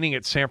remaining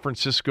at San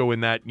Francisco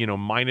in that,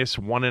 minus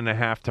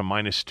 1.5 to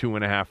minus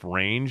 2.5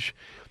 range,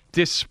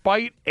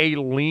 despite a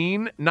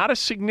lean, not a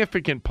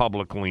significant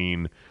public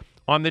lean,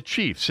 on the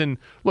Chiefs. And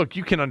look,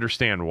 you can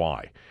understand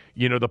why.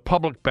 The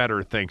public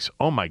bettor thinks,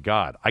 oh my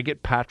God, I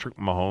get Patrick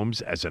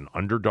Mahomes as an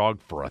underdog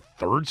for a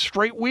third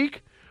straight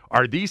week?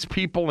 Are these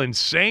people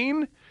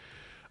insane?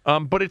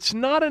 But it's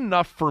not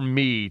enough for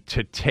me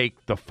to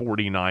take the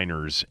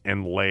 49ers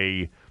and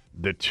lay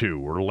the 2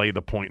 or lay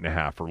the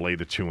 1.5 or lay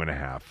the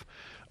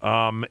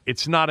 2.5.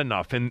 It's not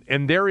enough.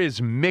 And there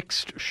is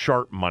mixed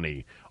sharp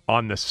money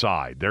on the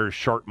side. There is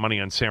sharp money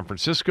on San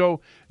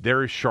Francisco.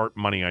 There is sharp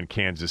money on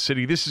Kansas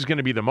City. This is going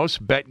to be the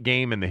most bet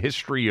game in the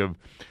history of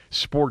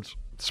sports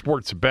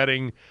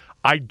betting.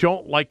 I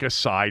don't like a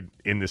side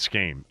in this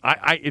game.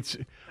 It's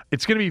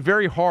going to be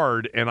very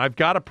hard, and I've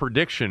got a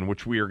prediction,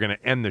 which we are going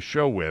to end the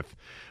show with,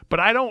 but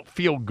I don't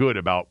feel good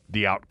about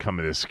the outcome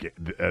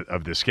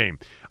of this game.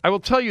 I will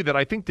tell you that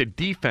I think the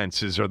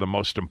defenses are the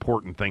most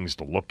important things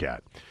to look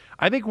at.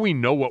 I think we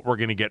know what we're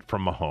going to get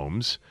from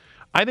Mahomes.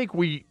 I think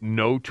we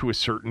know to a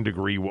certain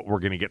degree what we're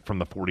going to get from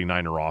the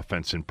 49er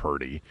offense in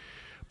Purdy.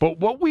 But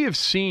what we have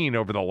seen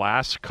over the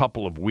last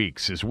couple of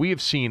weeks is we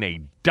have seen a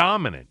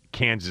dominant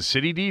Kansas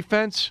City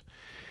defense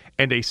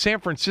and a San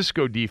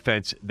Francisco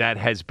defense that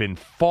has been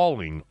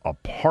falling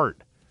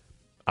apart.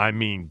 I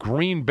mean,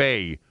 Green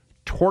Bay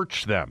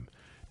torched them.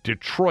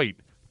 Detroit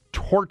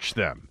torched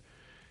them.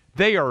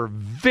 They are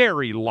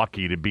very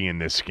lucky to be in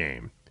this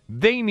game.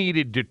 They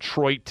needed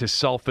Detroit to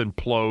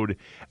self-implode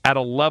at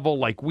a level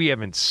like we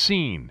haven't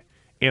seen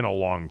in a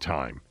long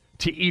time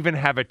to even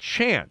have a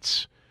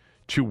chance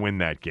to win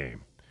that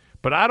game.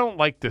 But I don't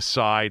like the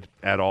side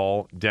at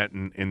all,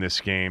 Denton, in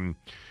this game.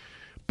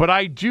 But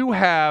I do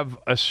have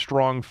a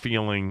strong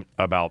feeling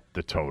about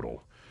the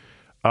total.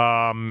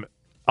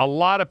 A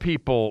lot of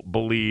people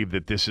believe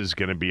that this is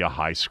going to be a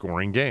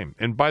high-scoring game.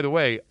 And by the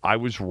way, I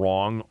was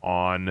wrong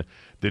on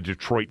the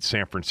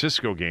Detroit-San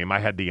Francisco game. I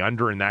had the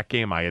under in that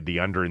game. I had the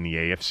under in the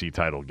AFC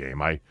title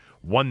game. I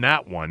won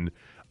that one.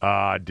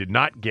 Did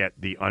not get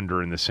the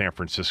under in the San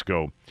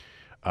Francisco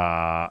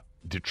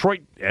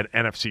Detroit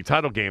NFC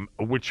title game,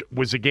 which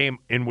was a game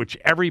in which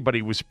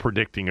everybody was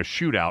predicting a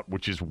shootout,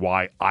 which is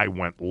why I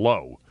went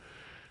low.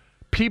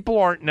 People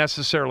aren't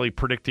necessarily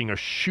predicting a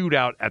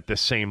shootout at the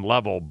same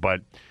level,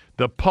 but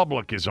the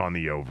public is on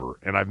the over.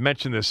 And I've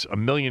mentioned this a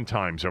million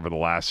times over the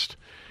last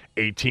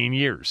 18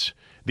 years.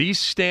 These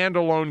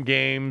standalone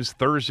games,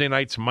 Thursday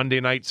nights, Monday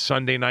nights,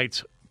 Sunday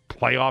nights,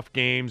 playoff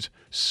games,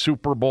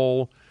 Super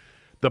Bowl,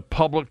 the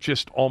public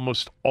just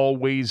almost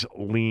always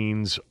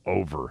leans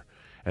over.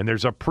 And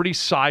there's a pretty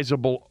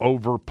sizable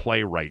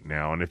overplay right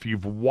now. And if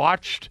you've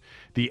watched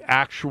the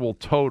actual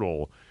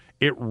total,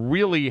 it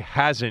really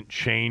hasn't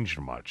changed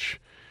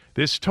much.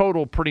 This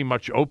total pretty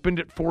much opened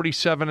at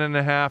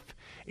 47.5.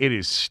 It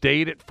has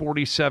stayed at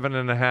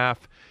 47.5.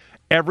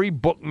 Every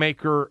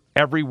bookmaker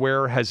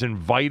everywhere has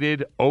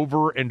invited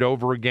over and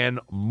over again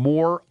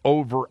more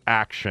over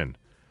action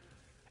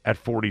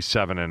at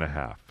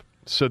 47.5.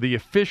 So the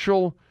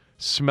official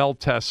smell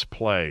test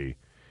play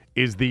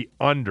is the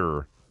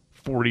under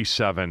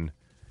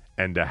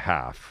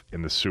 47.5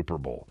 in the Super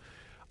Bowl.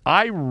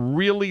 I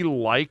really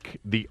like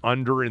the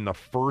under in the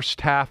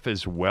first half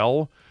as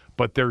well,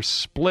 but there's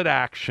split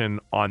action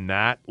on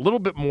that. A little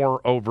bit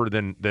more over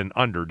than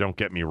under, don't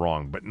get me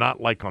wrong, but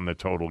not like on the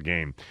total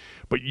game.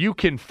 But you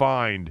can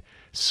find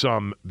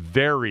some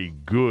very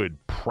good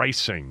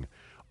pricing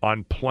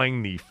on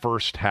playing the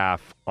first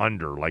half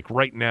under. Like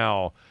right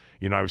now,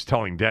 I was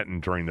telling Denton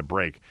during the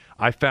break,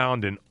 I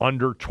found an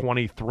under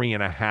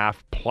 23.5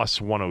 plus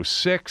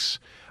 106.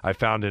 I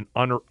found an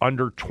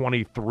under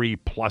 23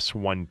 plus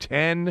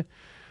 110.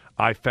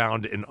 I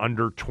found an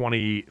under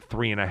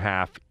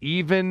 23.5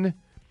 even.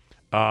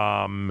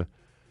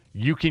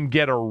 You can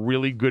get a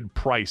really good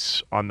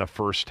price on the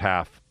first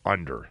half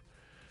under.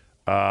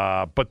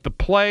 But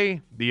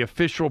the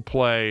official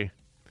play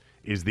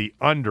is the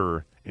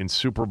under in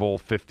Super Bowl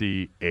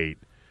 58,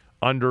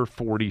 under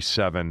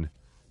 47.5.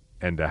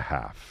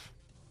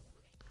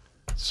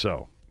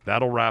 So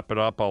that'll wrap it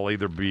up. I'll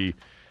either be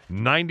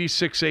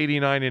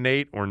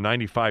 96.89-8 or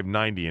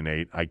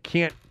 95.90-8. I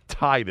can't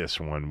tie this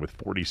one with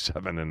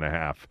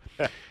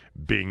 47.5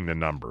 being the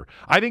number.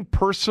 I think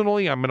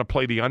personally I'm going to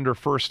play the under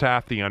first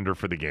half, the under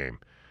for the game.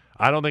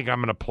 I don't think I'm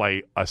going to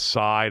play a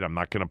side. I'm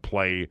not going to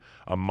play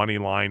a money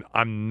line.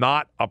 I'm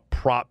not a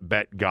prop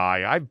bet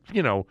guy.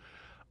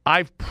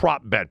 I've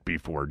prop bet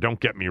before. Don't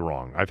get me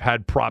wrong. I've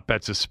had prop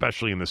bets,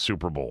 especially in the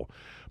Super Bowl.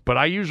 But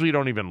I usually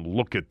don't even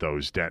look at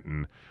those,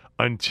 Denton,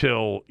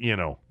 until,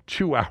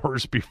 2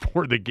 hours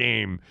before the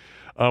game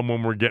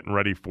when we're getting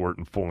ready for it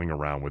and fooling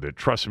around with it.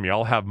 Trust me,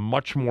 I'll have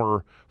much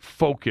more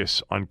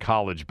focus on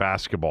college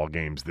basketball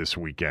games this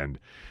weekend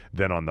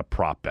than on the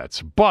prop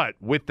bets. But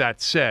with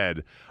that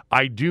said,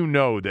 I do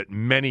know that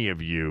many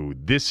of you,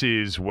 this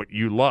is what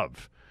you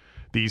love.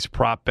 These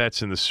prop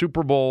bets in the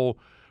Super Bowl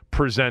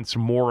presents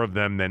more of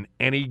them than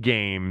any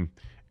game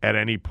at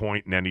any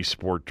point in any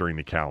sport during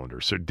the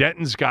calendar. So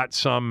Denton's got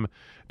some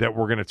that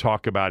we're going to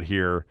talk about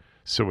here.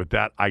 So with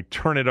that, I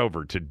turn it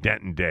over to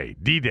Denton Day.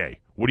 D-Day,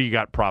 what do you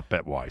got prop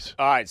bet-wise?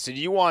 All right, so do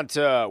you want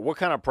what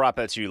kind of prop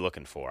bets are you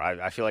looking for?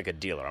 I feel like a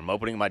dealer. I'm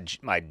opening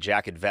my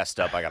jacket vest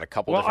up. I got a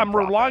couple different I'm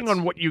relying bets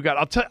on what you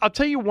got. I'll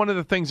tell you one of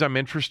the things I'm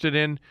interested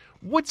in.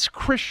 What's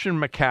Christian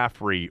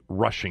McCaffrey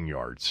rushing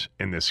yards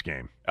in this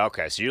game?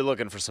 Okay, so you're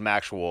looking for some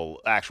actual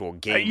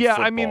game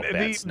football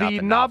bets, the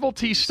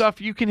novelty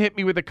stuff, you can hit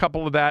me with a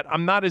couple of that.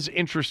 I'm not as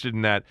interested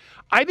in that.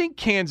 I think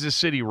Kansas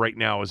City right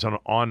now is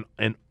on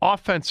an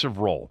offensive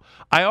roll.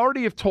 I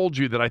already have told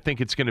you that I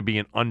think it's going to be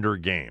an under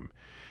game.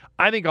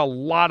 I think a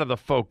lot of the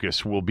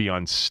focus will be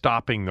on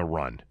stopping the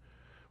run.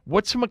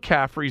 What's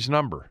McCaffrey's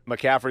number?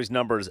 McCaffrey's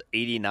number is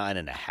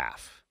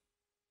 89.5.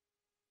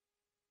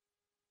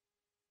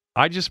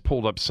 I just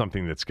pulled up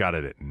something that's got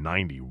it at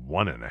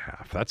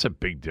 91.5. That's a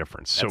big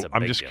difference. So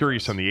I'm just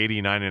curious on the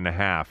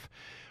 89.5.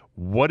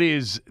 What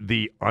is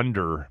the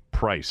under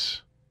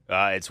price?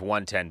 It's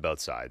 110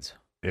 both sides.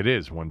 It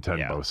is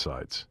 110 both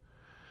sides.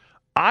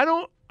 I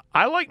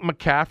like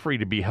McCaffrey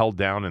to be held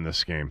down in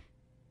this game.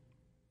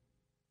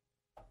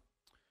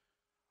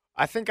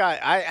 I think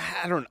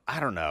I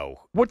don't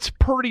know. What's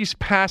Purdy's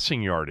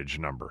passing yardage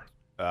number?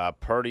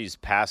 Purdy's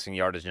passing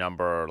yardage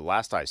number,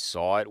 last I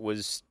saw it,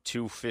 was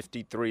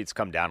 253. It's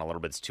come down a little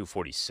bit. It's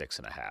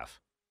 246.5.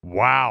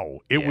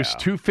 Wow. It was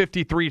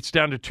 253. It's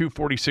down to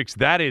 246.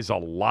 That is a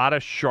lot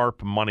of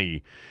sharp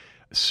money.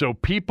 So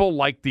people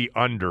like the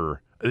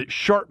under,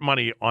 sharp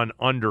money on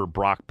under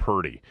Brock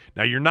Purdy.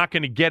 Now, you're not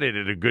going to get it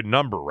at a good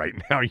number right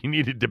now. You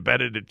needed to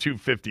bet it at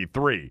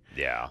 253.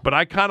 Yeah. But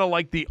I kind of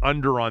like the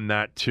under on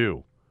that,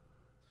 too.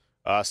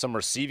 Some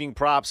receiving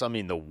props. I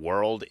mean, the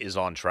world is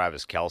on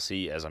Travis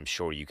Kelce, as I'm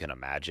sure you can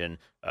imagine,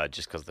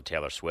 just because of the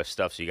Taylor Swift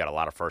stuff. So you got a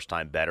lot of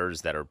first-time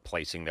bettors that are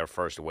placing their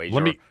first wager.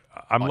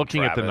 I'm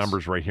looking Travis. at the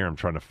numbers right here. I'm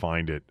trying to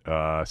find it.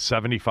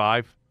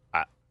 75.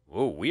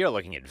 We are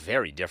looking at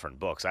very different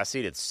books. I see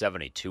it at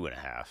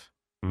 72.5.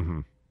 Mm-hmm.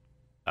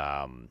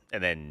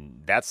 And then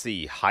that's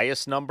the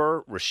highest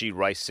number. Rashid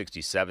Rice,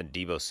 67.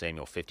 Deebo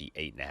Samuel,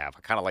 58.5. I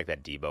kind of like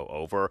that Deebo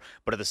over.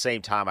 But at the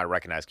same time, I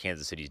recognize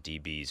Kansas City's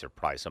DBs are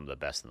probably some of the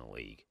best in the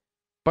league.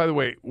 By the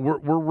way, we're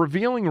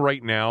revealing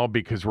right now,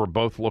 because we're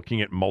both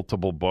looking at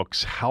multiple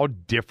books, how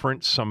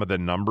different some of the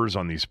numbers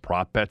on these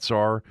prop bets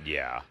are.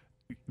 Yeah.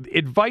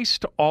 Advice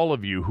to all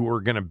of you who are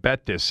going to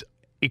bet this,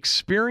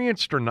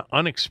 experienced or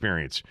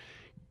inexperienced,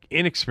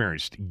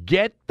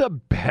 get the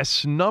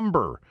best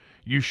number.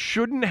 You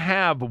shouldn't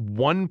have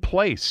one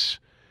place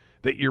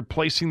that you're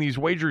placing these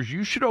wagers,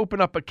 you should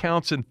open up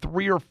accounts in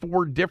 3 or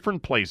 4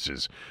 different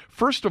places.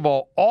 First of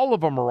all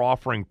of them are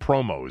offering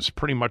promos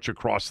pretty much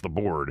across the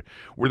board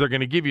where they're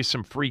going to give you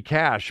some free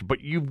cash. But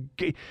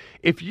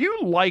if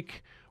you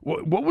like,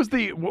 what was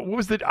the?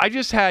 I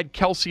just had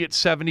Kelsey at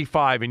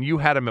 75, and you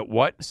had him at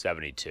what?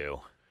 72.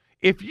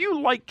 If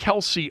you like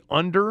Kelsey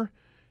under,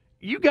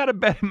 you got to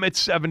bet him at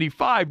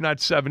 75, not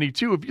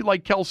 72. If you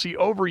like Kelsey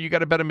over, you got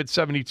to bet him at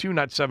 72,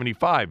 not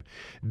 75.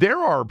 There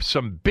are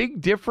some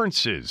big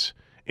differences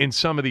in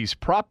some of these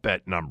prop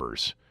bet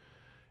numbers.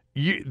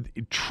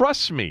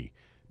 Trust me,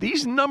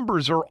 these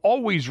numbers are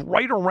always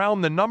right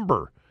around the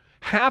number.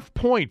 Half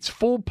points,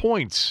 full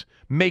points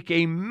make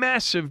a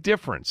massive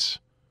difference.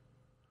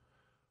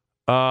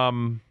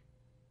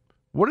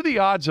 What are the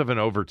odds of an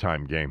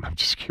overtime game? I'm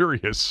just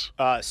curious.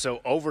 So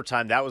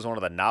overtime, that was one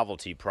of the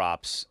novelty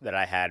props that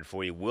I had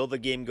for you. Will the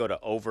game go to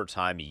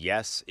overtime?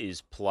 Yes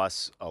is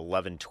plus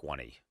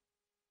 1120.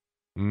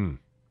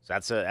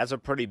 So that's a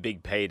pretty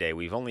big payday.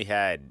 We've only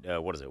had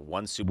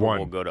one Super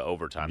Bowl go to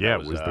overtime. Yeah,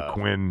 it was the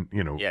Quinn.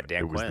 Dan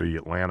Quinn. Was the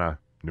Atlanta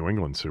New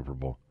England Super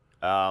Bowl.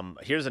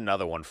 Here's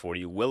another one for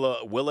you.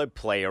 Will a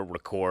player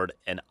record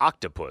an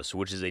octopus,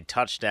 which is a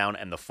touchdown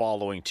and the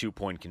following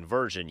 2-point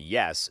conversion?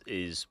 Yes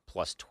is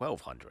plus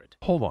 1200.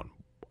 Hold on.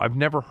 I've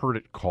never heard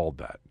it called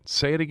that.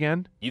 Say it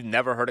again. You've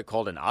never heard it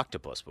called an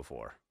octopus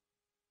before?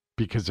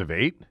 Because of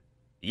 8?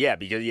 Yeah,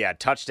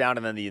 touchdown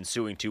and then the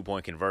ensuing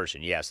 2-point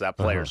conversion. Yeah, so that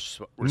player's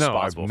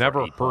responsible. No, I've never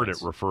for 8 heard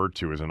points. it referred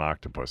to as an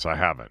octopus. I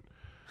haven't.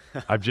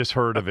 I've just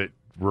heard of it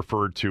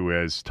referred to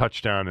as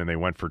touchdown, and they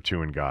went for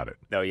 2 and got it.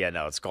 No,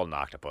 it's called an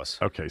octopus.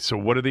 Okay, so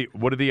what are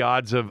the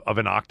odds of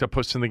an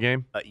octopus in the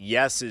game?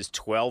 Yes is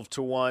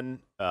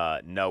 12-1.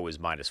 No is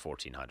minus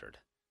 1400.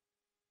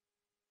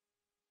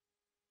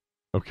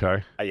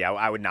 Okay.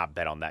 I would not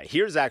bet on that.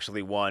 Here's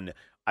actually one.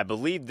 I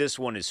believe this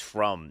one is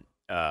from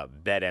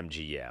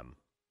BetMGM.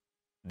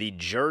 The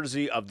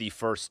jersey of the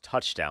first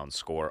touchdown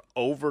score,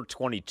 over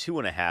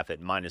 22.5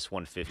 at minus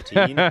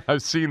 115.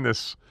 I've seen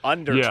this.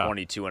 Under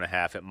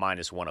 22.5 at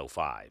minus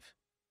 105.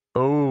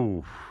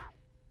 Oh.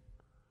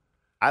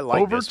 I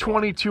like over this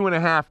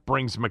 22.5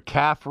 brings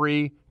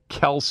McCaffrey,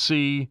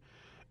 Kelsey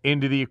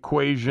into the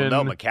equation.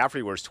 Well, no,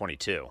 McCaffrey wears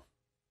 22.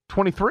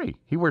 23.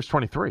 He wears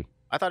 23.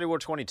 I thought he wore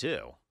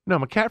 22. No,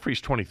 McCaffrey's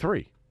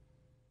 23.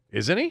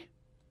 Isn't he?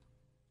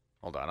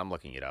 Hold on, I'm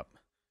looking it up.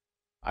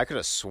 I could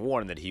have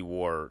sworn that he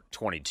wore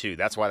 22.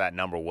 That's why that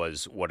number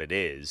was what it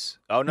is.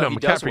 Oh, no, he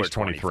does wear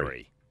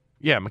 23.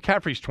 Yeah,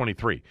 McCaffrey's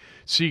 23.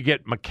 So you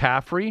get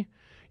McCaffrey,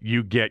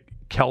 you get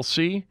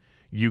Kelsey,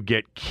 you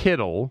get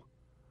Kittle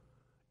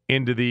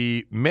into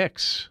the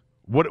mix.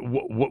 What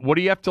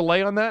do you have to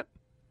lay on that?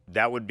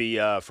 That would be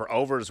for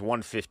overs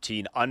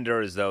 115,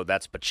 unders though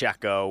that's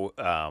Pacheco,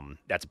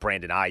 that's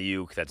Brandon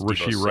Ayuk, that's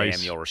Deebo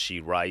Samuel,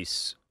 Rashee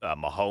Rice,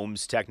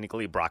 Mahomes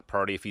technically, Brock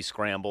Purdy if he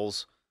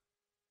scrambles.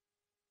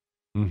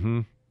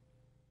 Mm-hmm.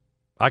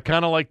 I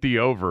kind of like the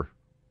over.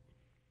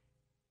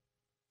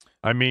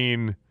 I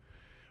mean,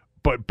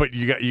 but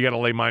you got to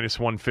lay minus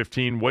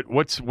 115.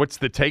 What's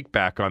the take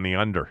back on the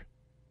under?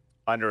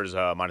 Under is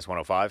minus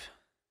 105.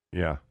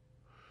 Yeah.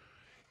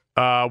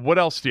 What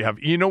else do you have?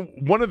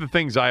 One of the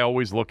things I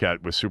always look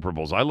at with Super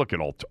Bowls, I look at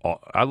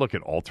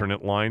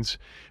alternate lines,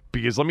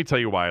 because let me tell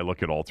you why I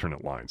look at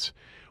alternate lines.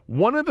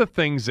 One of the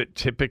things that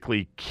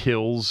typically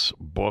kills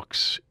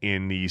books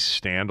in these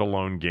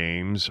standalone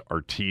games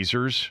are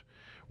teasers,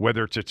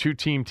 whether it's a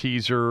 2-team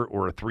teaser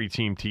or a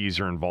 3-team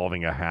teaser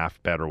involving a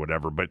half bet or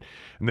whatever. But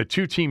in the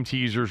 2-team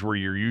teasers where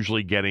you're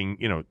usually getting,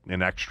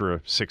 an extra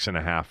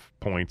 6.5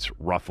 points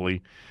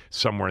roughly,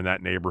 somewhere in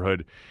that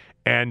neighborhood.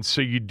 And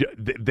so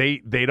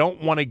they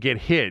don't want to get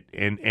hit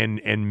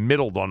and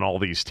middled on all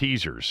these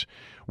teasers,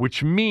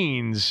 which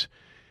means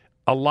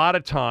a lot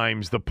of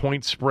times the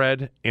point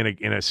spread in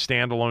a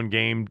standalone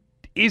game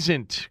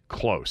isn't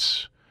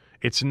close.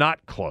 It's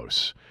not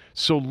close.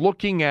 So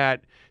looking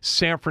at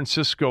San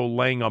Francisco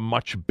laying a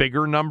much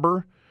bigger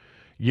number,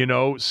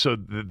 so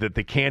that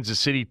the Kansas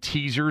City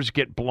teasers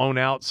get blown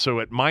out. So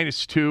at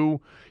 -2,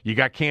 you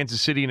got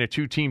Kansas City in a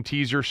 2-team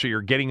teaser, so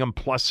you're getting them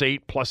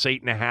 +8,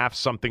 +8.5,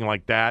 something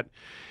like that.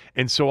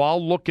 And so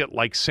I'll look at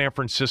like San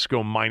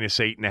Francisco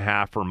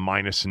 -8.5 or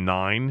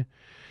 -9.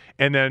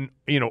 And then,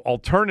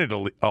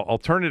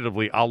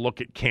 alternatively, I'll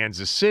look at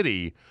Kansas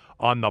City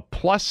on the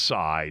plus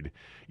side,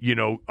 in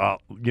a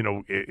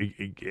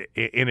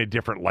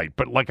different light.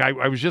 But like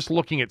I was just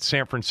looking at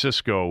San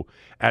Francisco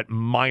at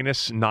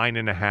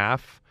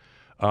 -9.5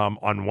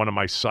 on one of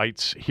my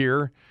sites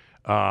here.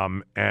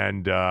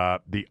 And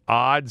the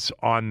odds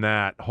on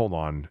that, hold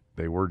on,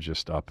 they were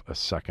just up a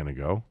second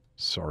ago.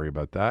 Sorry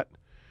about that.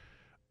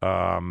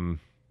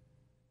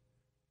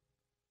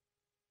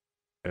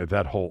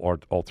 That whole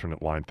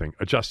alternate line thing.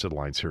 Adjusted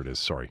lines, here it is,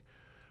 sorry.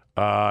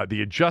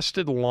 The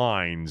adjusted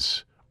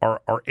lines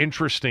are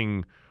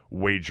interesting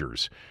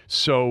wagers.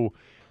 So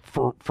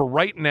for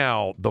right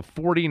now, the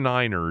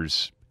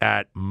 49ers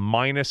at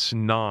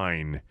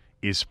 -9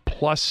 is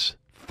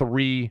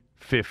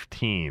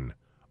 +315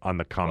 on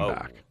the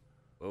comeback.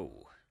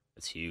 Whoa.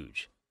 That's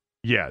huge.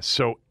 Yeah,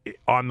 so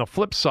on the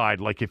flip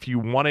side, like if you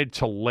wanted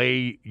to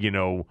lay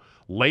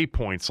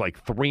points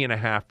like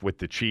 3.5 with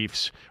the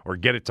Chiefs or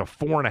get it to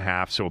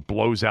 4.5 so it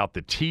blows out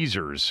the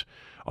teasers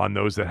on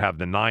those that have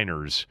the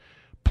Niners,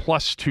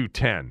 plus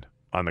 210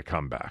 on the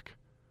comeback,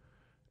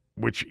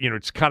 which,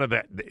 it's kind of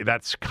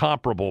that's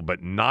comparable,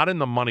 but not in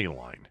the money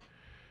line.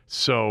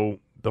 So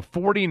the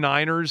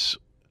 49ers,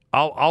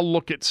 I'll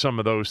look at some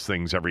of those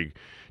things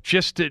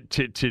just to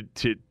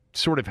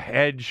sort of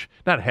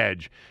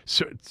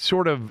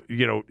sort of,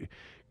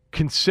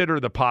 consider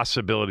the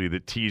possibility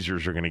that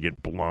teasers are going to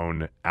get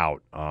blown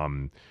out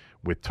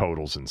with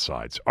totals and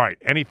sides. All right,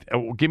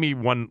 give me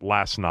one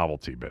last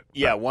novelty bit.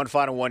 Yeah, one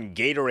final one.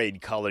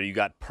 Gatorade color. You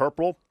got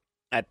purple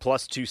at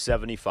plus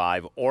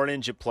 275,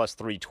 orange at plus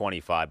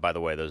 325. By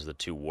the way, those are the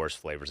two worst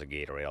flavors of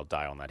Gatorade. I'll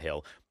die on that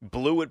hill.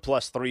 Blue at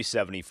plus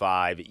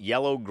 375,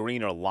 yellow,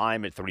 green, or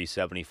lime at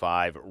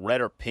 375, red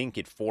or pink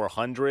at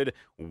 400,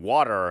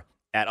 water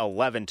at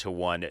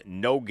 11-1,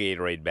 no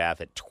Gatorade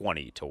bath at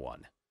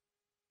 20-1.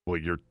 Well,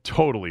 you're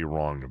totally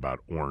wrong about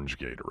orange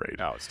Gatorade.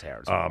 Oh, it's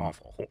terrible. It's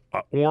awful.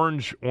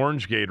 Orange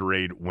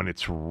Gatorade, when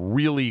it's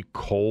really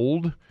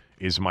cold,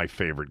 is my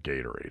favorite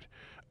Gatorade.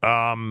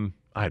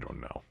 I don't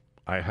know.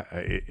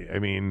 I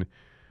mean,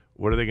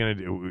 what are they going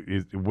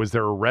to do? Was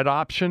there a red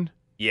option?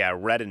 Yeah,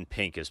 red and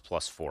pink is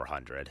plus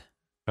 400.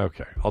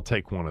 Okay, I'll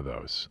take one of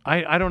those.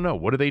 I don't know.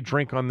 What do they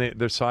drink on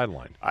their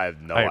sideline? I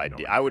have no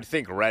idea. I would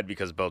think red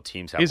because both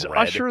teams have Is red.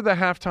 Usher the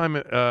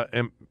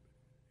halftime?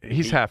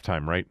 He's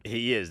halftime, right?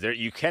 He is. There,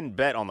 you can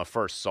bet on the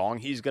first song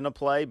he's going to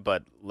play,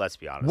 but let's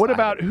be honest. What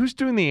about who's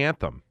doing the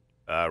anthem?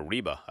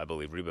 Reba, I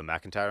believe. Reba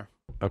McEntire.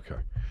 Okay.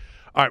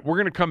 All right, we're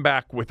going to come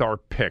back with our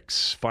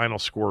picks, final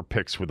score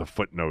picks with a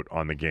footnote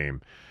on the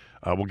game.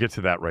 We'll get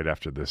to that right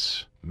after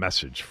this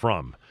message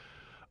from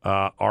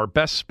our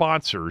best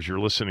sponsors. You're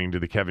listening to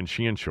the Kevin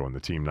Sheehan Show on the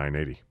Team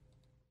 980.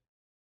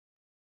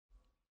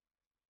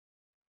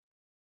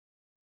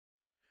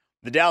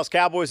 The Dallas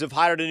Cowboys have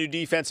hired a new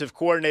defensive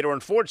coordinator.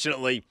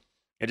 Unfortunately,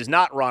 it is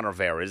not Ron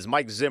Rivera. It is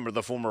Mike Zimmer,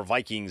 the former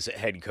Vikings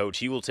head coach.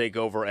 He will take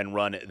over and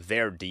run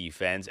their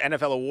defense.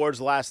 NFL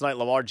awards last night.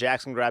 Lamar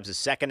Jackson grabs his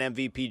second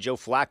MVP. Joe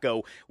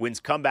Flacco wins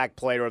Comeback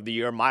Player of the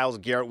Year. Myles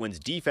Garrett wins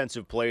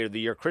Defensive Player of the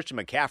Year. Christian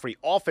McCaffrey,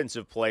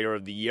 Offensive Player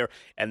of the Year.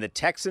 And the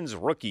Texans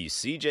rookies,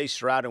 C.J.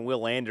 Stroud and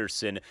Will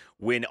Anderson,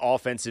 win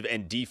Offensive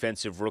and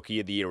Defensive Rookie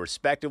of the Year,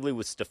 respectively,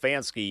 with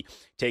Stefanski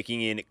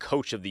taking in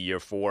Coach of the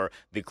Year for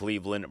the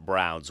Cleveland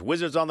Browns.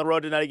 Wizards on the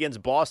road tonight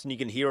against Boston. You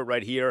can hear it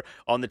right here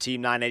on the Team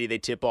 980. They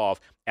tip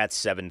off at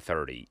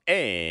 7:30.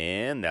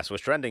 And that's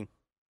what's trending.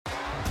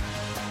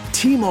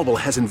 T-Mobile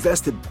has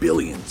invested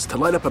billions to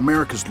light up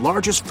America's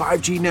largest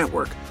 5G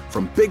network,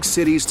 from big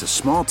cities to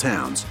small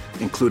towns,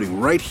 including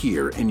right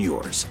here in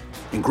yours.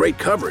 And great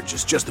coverage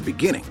is just the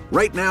beginning.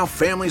 Right now,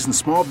 families and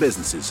small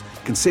businesses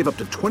can save up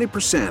to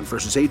 20%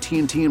 versus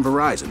AT&T and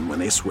Verizon when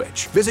they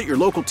switch. Visit your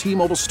local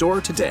T-Mobile store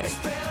today.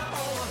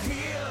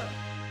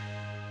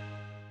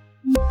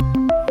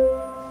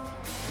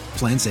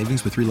 Plan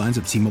savings with 3 lines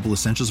of T-Mobile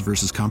Essentials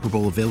versus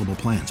comparable available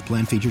plans.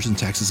 Plan features and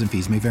taxes and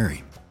fees may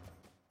vary.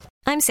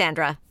 I'm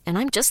Sandra, and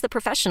I'm just the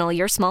professional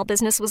your small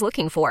business was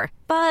looking for.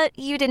 But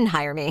you didn't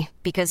hire me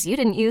because you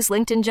didn't use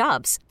LinkedIn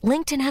Jobs.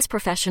 LinkedIn has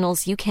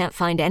professionals you can't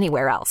find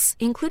anywhere else,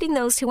 including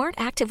those who aren't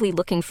actively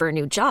looking for a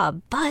new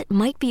job, but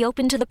might be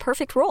open to the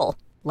perfect role,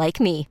 like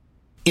me.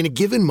 In a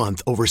given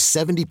month, over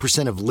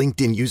 70% of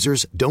LinkedIn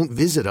users don't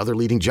visit other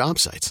leading job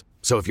sites.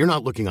 So if you're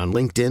not looking on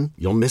LinkedIn,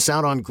 you'll miss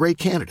out on great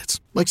candidates,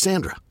 like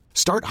Sandra.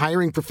 Start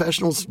hiring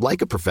professionals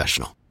like a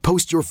professional.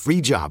 Post your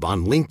free job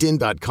on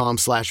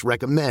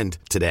linkedin.com/recommend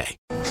today.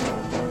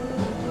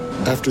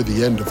 After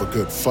the end of a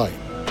good fight,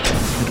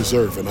 you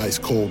deserve an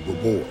ice-cold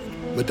reward.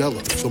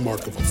 Modelo is the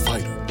mark of a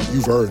fighter.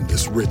 You've earned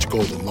this rich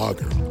golden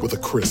lager with a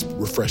crisp,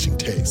 refreshing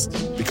taste.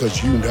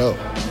 Because you know,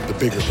 the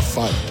bigger the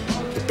fight,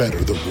 the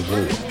better the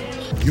reward.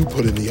 You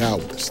put in the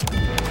hours,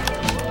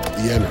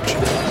 the energy,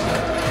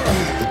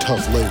 the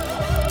tough labor.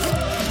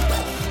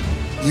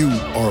 You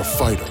are a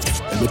fighter,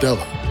 and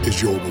Modelo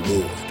is your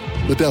reward.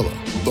 Modelo,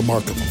 the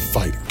mark of a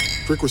fighter.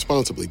 Drink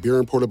responsibly. Beer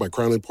imported by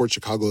Crown Imports,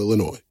 Chicago,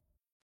 Illinois.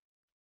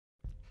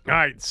 All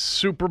right,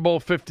 Super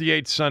Bowl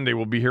 58 Sunday.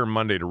 We'll be here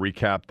Monday to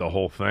recap the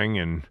whole thing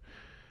and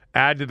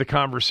add to the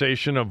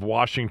conversation of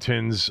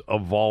Washington's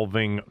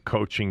evolving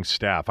coaching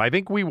staff. I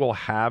think we will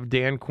have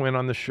Dan Quinn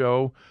on the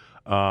show.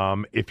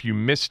 If you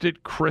missed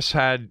it, Chris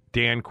had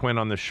Dan Quinn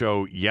on the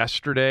show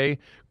yesterday.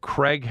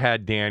 Craig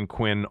had Dan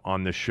Quinn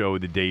on the show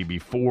the day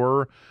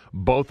before.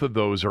 Both of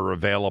those are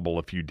available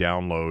if you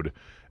download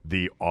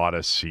the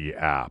Odyssey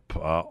app.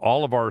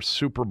 All of our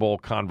Super Bowl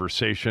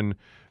conversation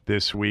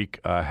this week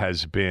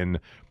has been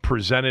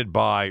presented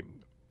by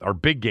our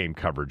big game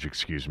coverage,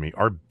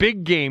 Our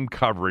big game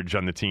coverage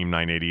on the Team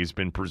 980 has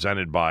been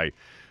presented by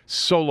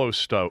Solo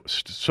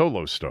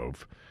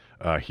Stove.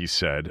 He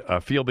said,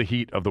 feel the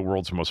heat of the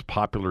world's most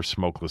popular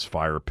smokeless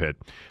fire pit,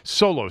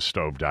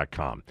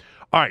 solostove.com.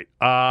 All right,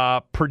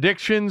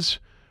 predictions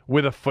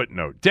with a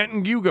footnote.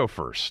 Denton, you go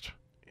first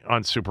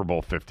on Super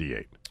Bowl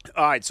 58.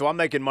 All right, so I'm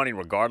making money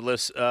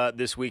regardless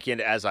this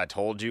weekend. As I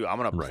told you, I'm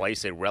going to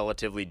place a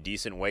relatively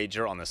decent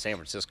wager on the San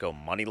Francisco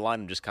money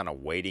line. I'm just kind of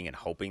waiting and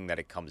hoping that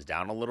it comes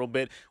down a little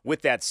bit.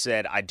 With that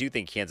said, I do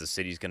think Kansas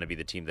City is going to be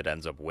the team that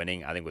ends up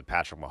winning. I think with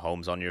Patrick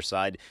Mahomes on your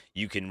side,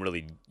 you can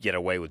really get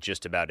away with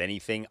just about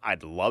anything.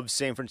 I'd love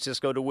San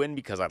Francisco to win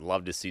because I'd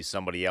love to see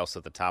somebody else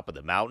at the top of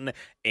the mountain,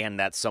 and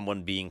that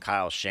someone being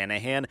Kyle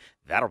Shanahan.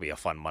 That'll be a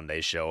fun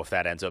Monday show if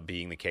that ends up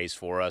being the case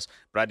for us.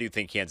 But I do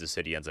think Kansas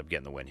City ends up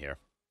getting the win here.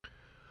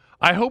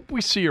 I hope we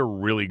see a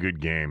really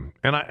good game,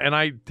 and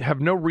I have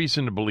no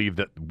reason to believe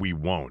that we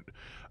won't.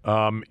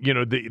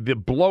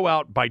 The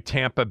blowout by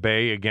Tampa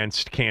Bay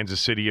against Kansas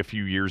City a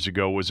few years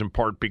ago was in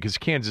part because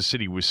Kansas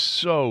City was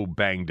so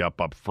banged up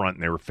front,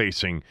 and they were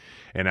facing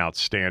an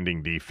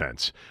outstanding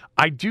defense.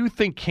 I do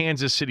think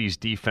Kansas City's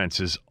defense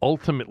is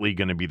ultimately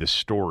going to be the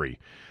story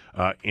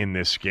in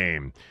this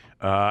game.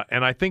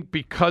 And I think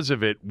because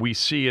of it, we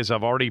see, as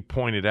I've already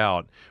pointed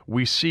out,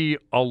 we see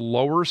a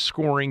lower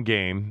scoring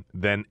game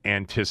than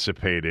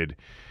anticipated.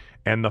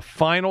 And the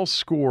final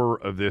score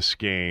of this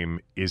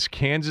game is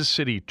Kansas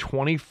City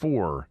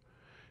 24,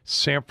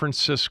 San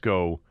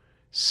Francisco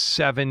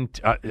 7.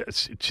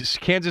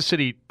 Kansas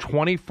City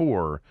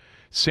 24,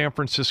 San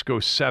Francisco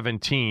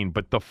 17.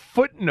 But the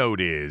footnote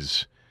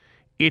is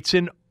it's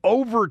an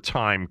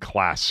overtime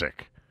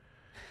classic.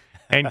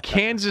 And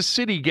Kansas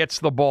City gets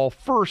the ball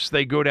first.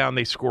 They go down,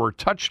 they score a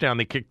touchdown,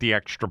 they kick the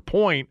extra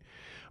point.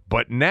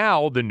 But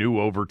now the new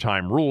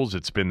overtime rules,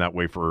 it's been that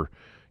way for,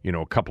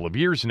 a couple of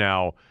years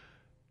now,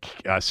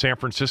 San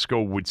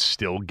Francisco would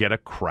still get a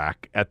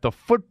crack at the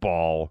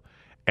football,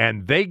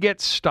 and they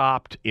get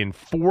stopped in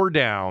 4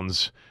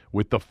 downs,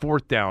 with the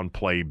 4th down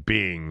play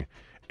being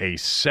a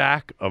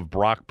sack of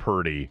Brock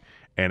Purdy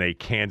and a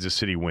Kansas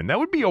City win. That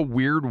would be a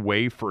weird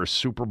way for a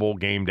Super Bowl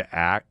game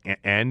to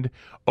end.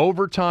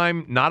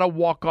 Overtime, not a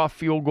walk-off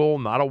field goal,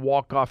 not a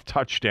walk-off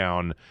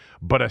touchdown,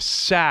 but a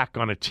sack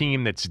on a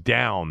team that's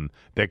down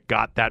that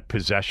got that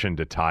possession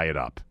to tie it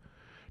up.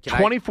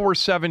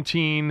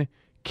 24-17,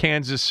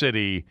 Kansas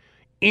City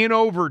in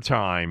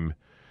overtime,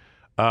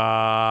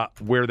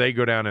 where they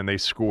go down and they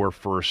score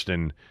first,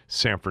 and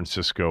San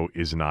Francisco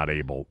is not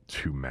able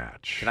to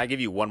match. Can I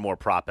give you one more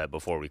prop bet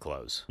before we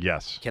close?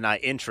 Yes. Can I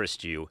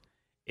interest you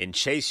in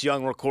Chase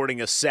Young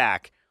recording a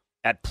sack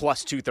at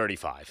plus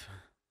 235?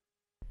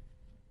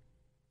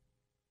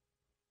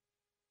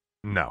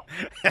 No.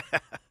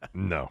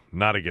 No,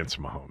 not against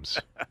Mahomes.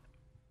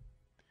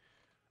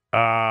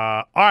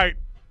 All right.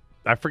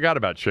 I forgot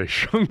about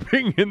Chase Young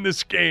being in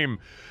this game.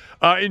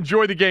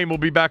 Enjoy the game. We'll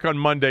be back on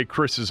Monday.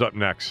 Chris is up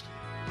next.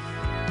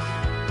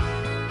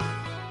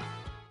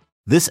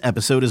 This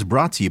episode is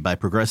brought to you by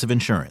Progressive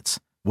Insurance.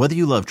 Whether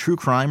you love true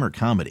crime or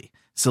comedy,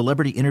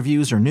 celebrity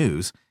interviews or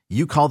news,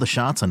 you call the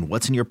shots on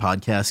what's in your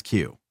podcast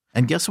queue.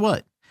 And guess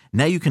what?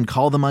 Now you can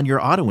call them on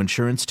your auto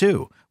insurance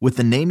too, with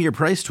the Name Your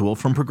Price tool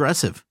from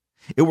Progressive.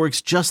 It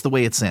works just the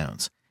way it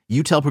sounds.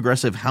 You tell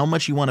Progressive how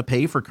much you want to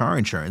pay for car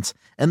insurance,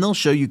 and they'll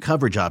show you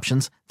coverage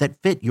options that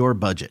fit your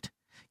budget.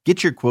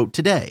 Get your quote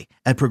today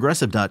at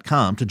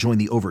Progressive.com to join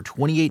the over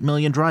 28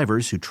 million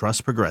drivers who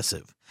trust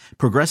Progressive.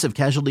 Progressive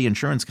Casualty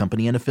Insurance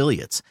Company and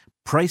Affiliates.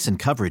 Price and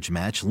coverage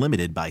match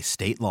limited by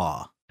state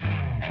law.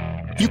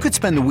 You could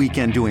spend the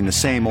weekend doing the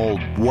same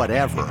old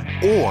whatever,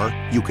 or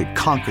you could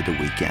conquer the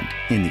weekend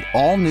in the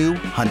all-new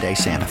Hyundai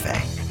Santa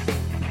Fe.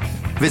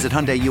 Visit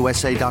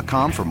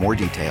HyundaiUSA.com for more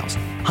details.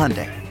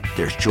 Hyundai,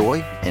 there's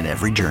joy in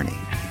every journey.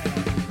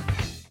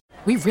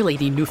 We really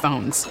need new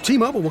phones.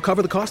 T-Mobile will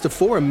cover the cost of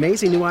 4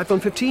 amazing new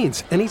iPhone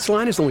 15s, and each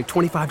line is only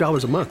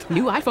 $25 a month.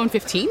 New iPhone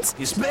 15s?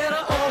 It's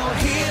better over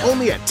here.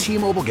 Only at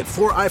T-Mobile, get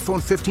 4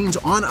 iPhone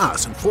 15s on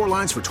us and 4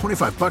 lines for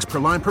 $25 per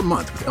line per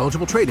month with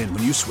eligible trade-in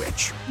when you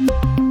switch.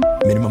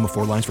 Minimum of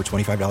 4 lines for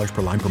 $25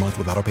 per line per month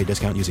with autopay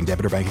discount using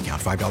debit or bank account.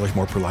 $5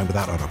 more per line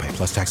without autopay,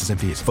 plus taxes and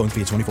fees. Phone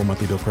fee at 24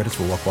 monthly bill credits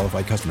for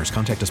well-qualified customers.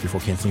 Contact us before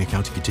canceling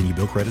account to continue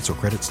bill credits or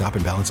credit stop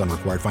and balance on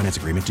required finance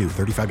agreement due.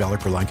 $35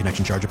 per line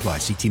connection charge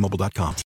applies. See T-Mobile.com.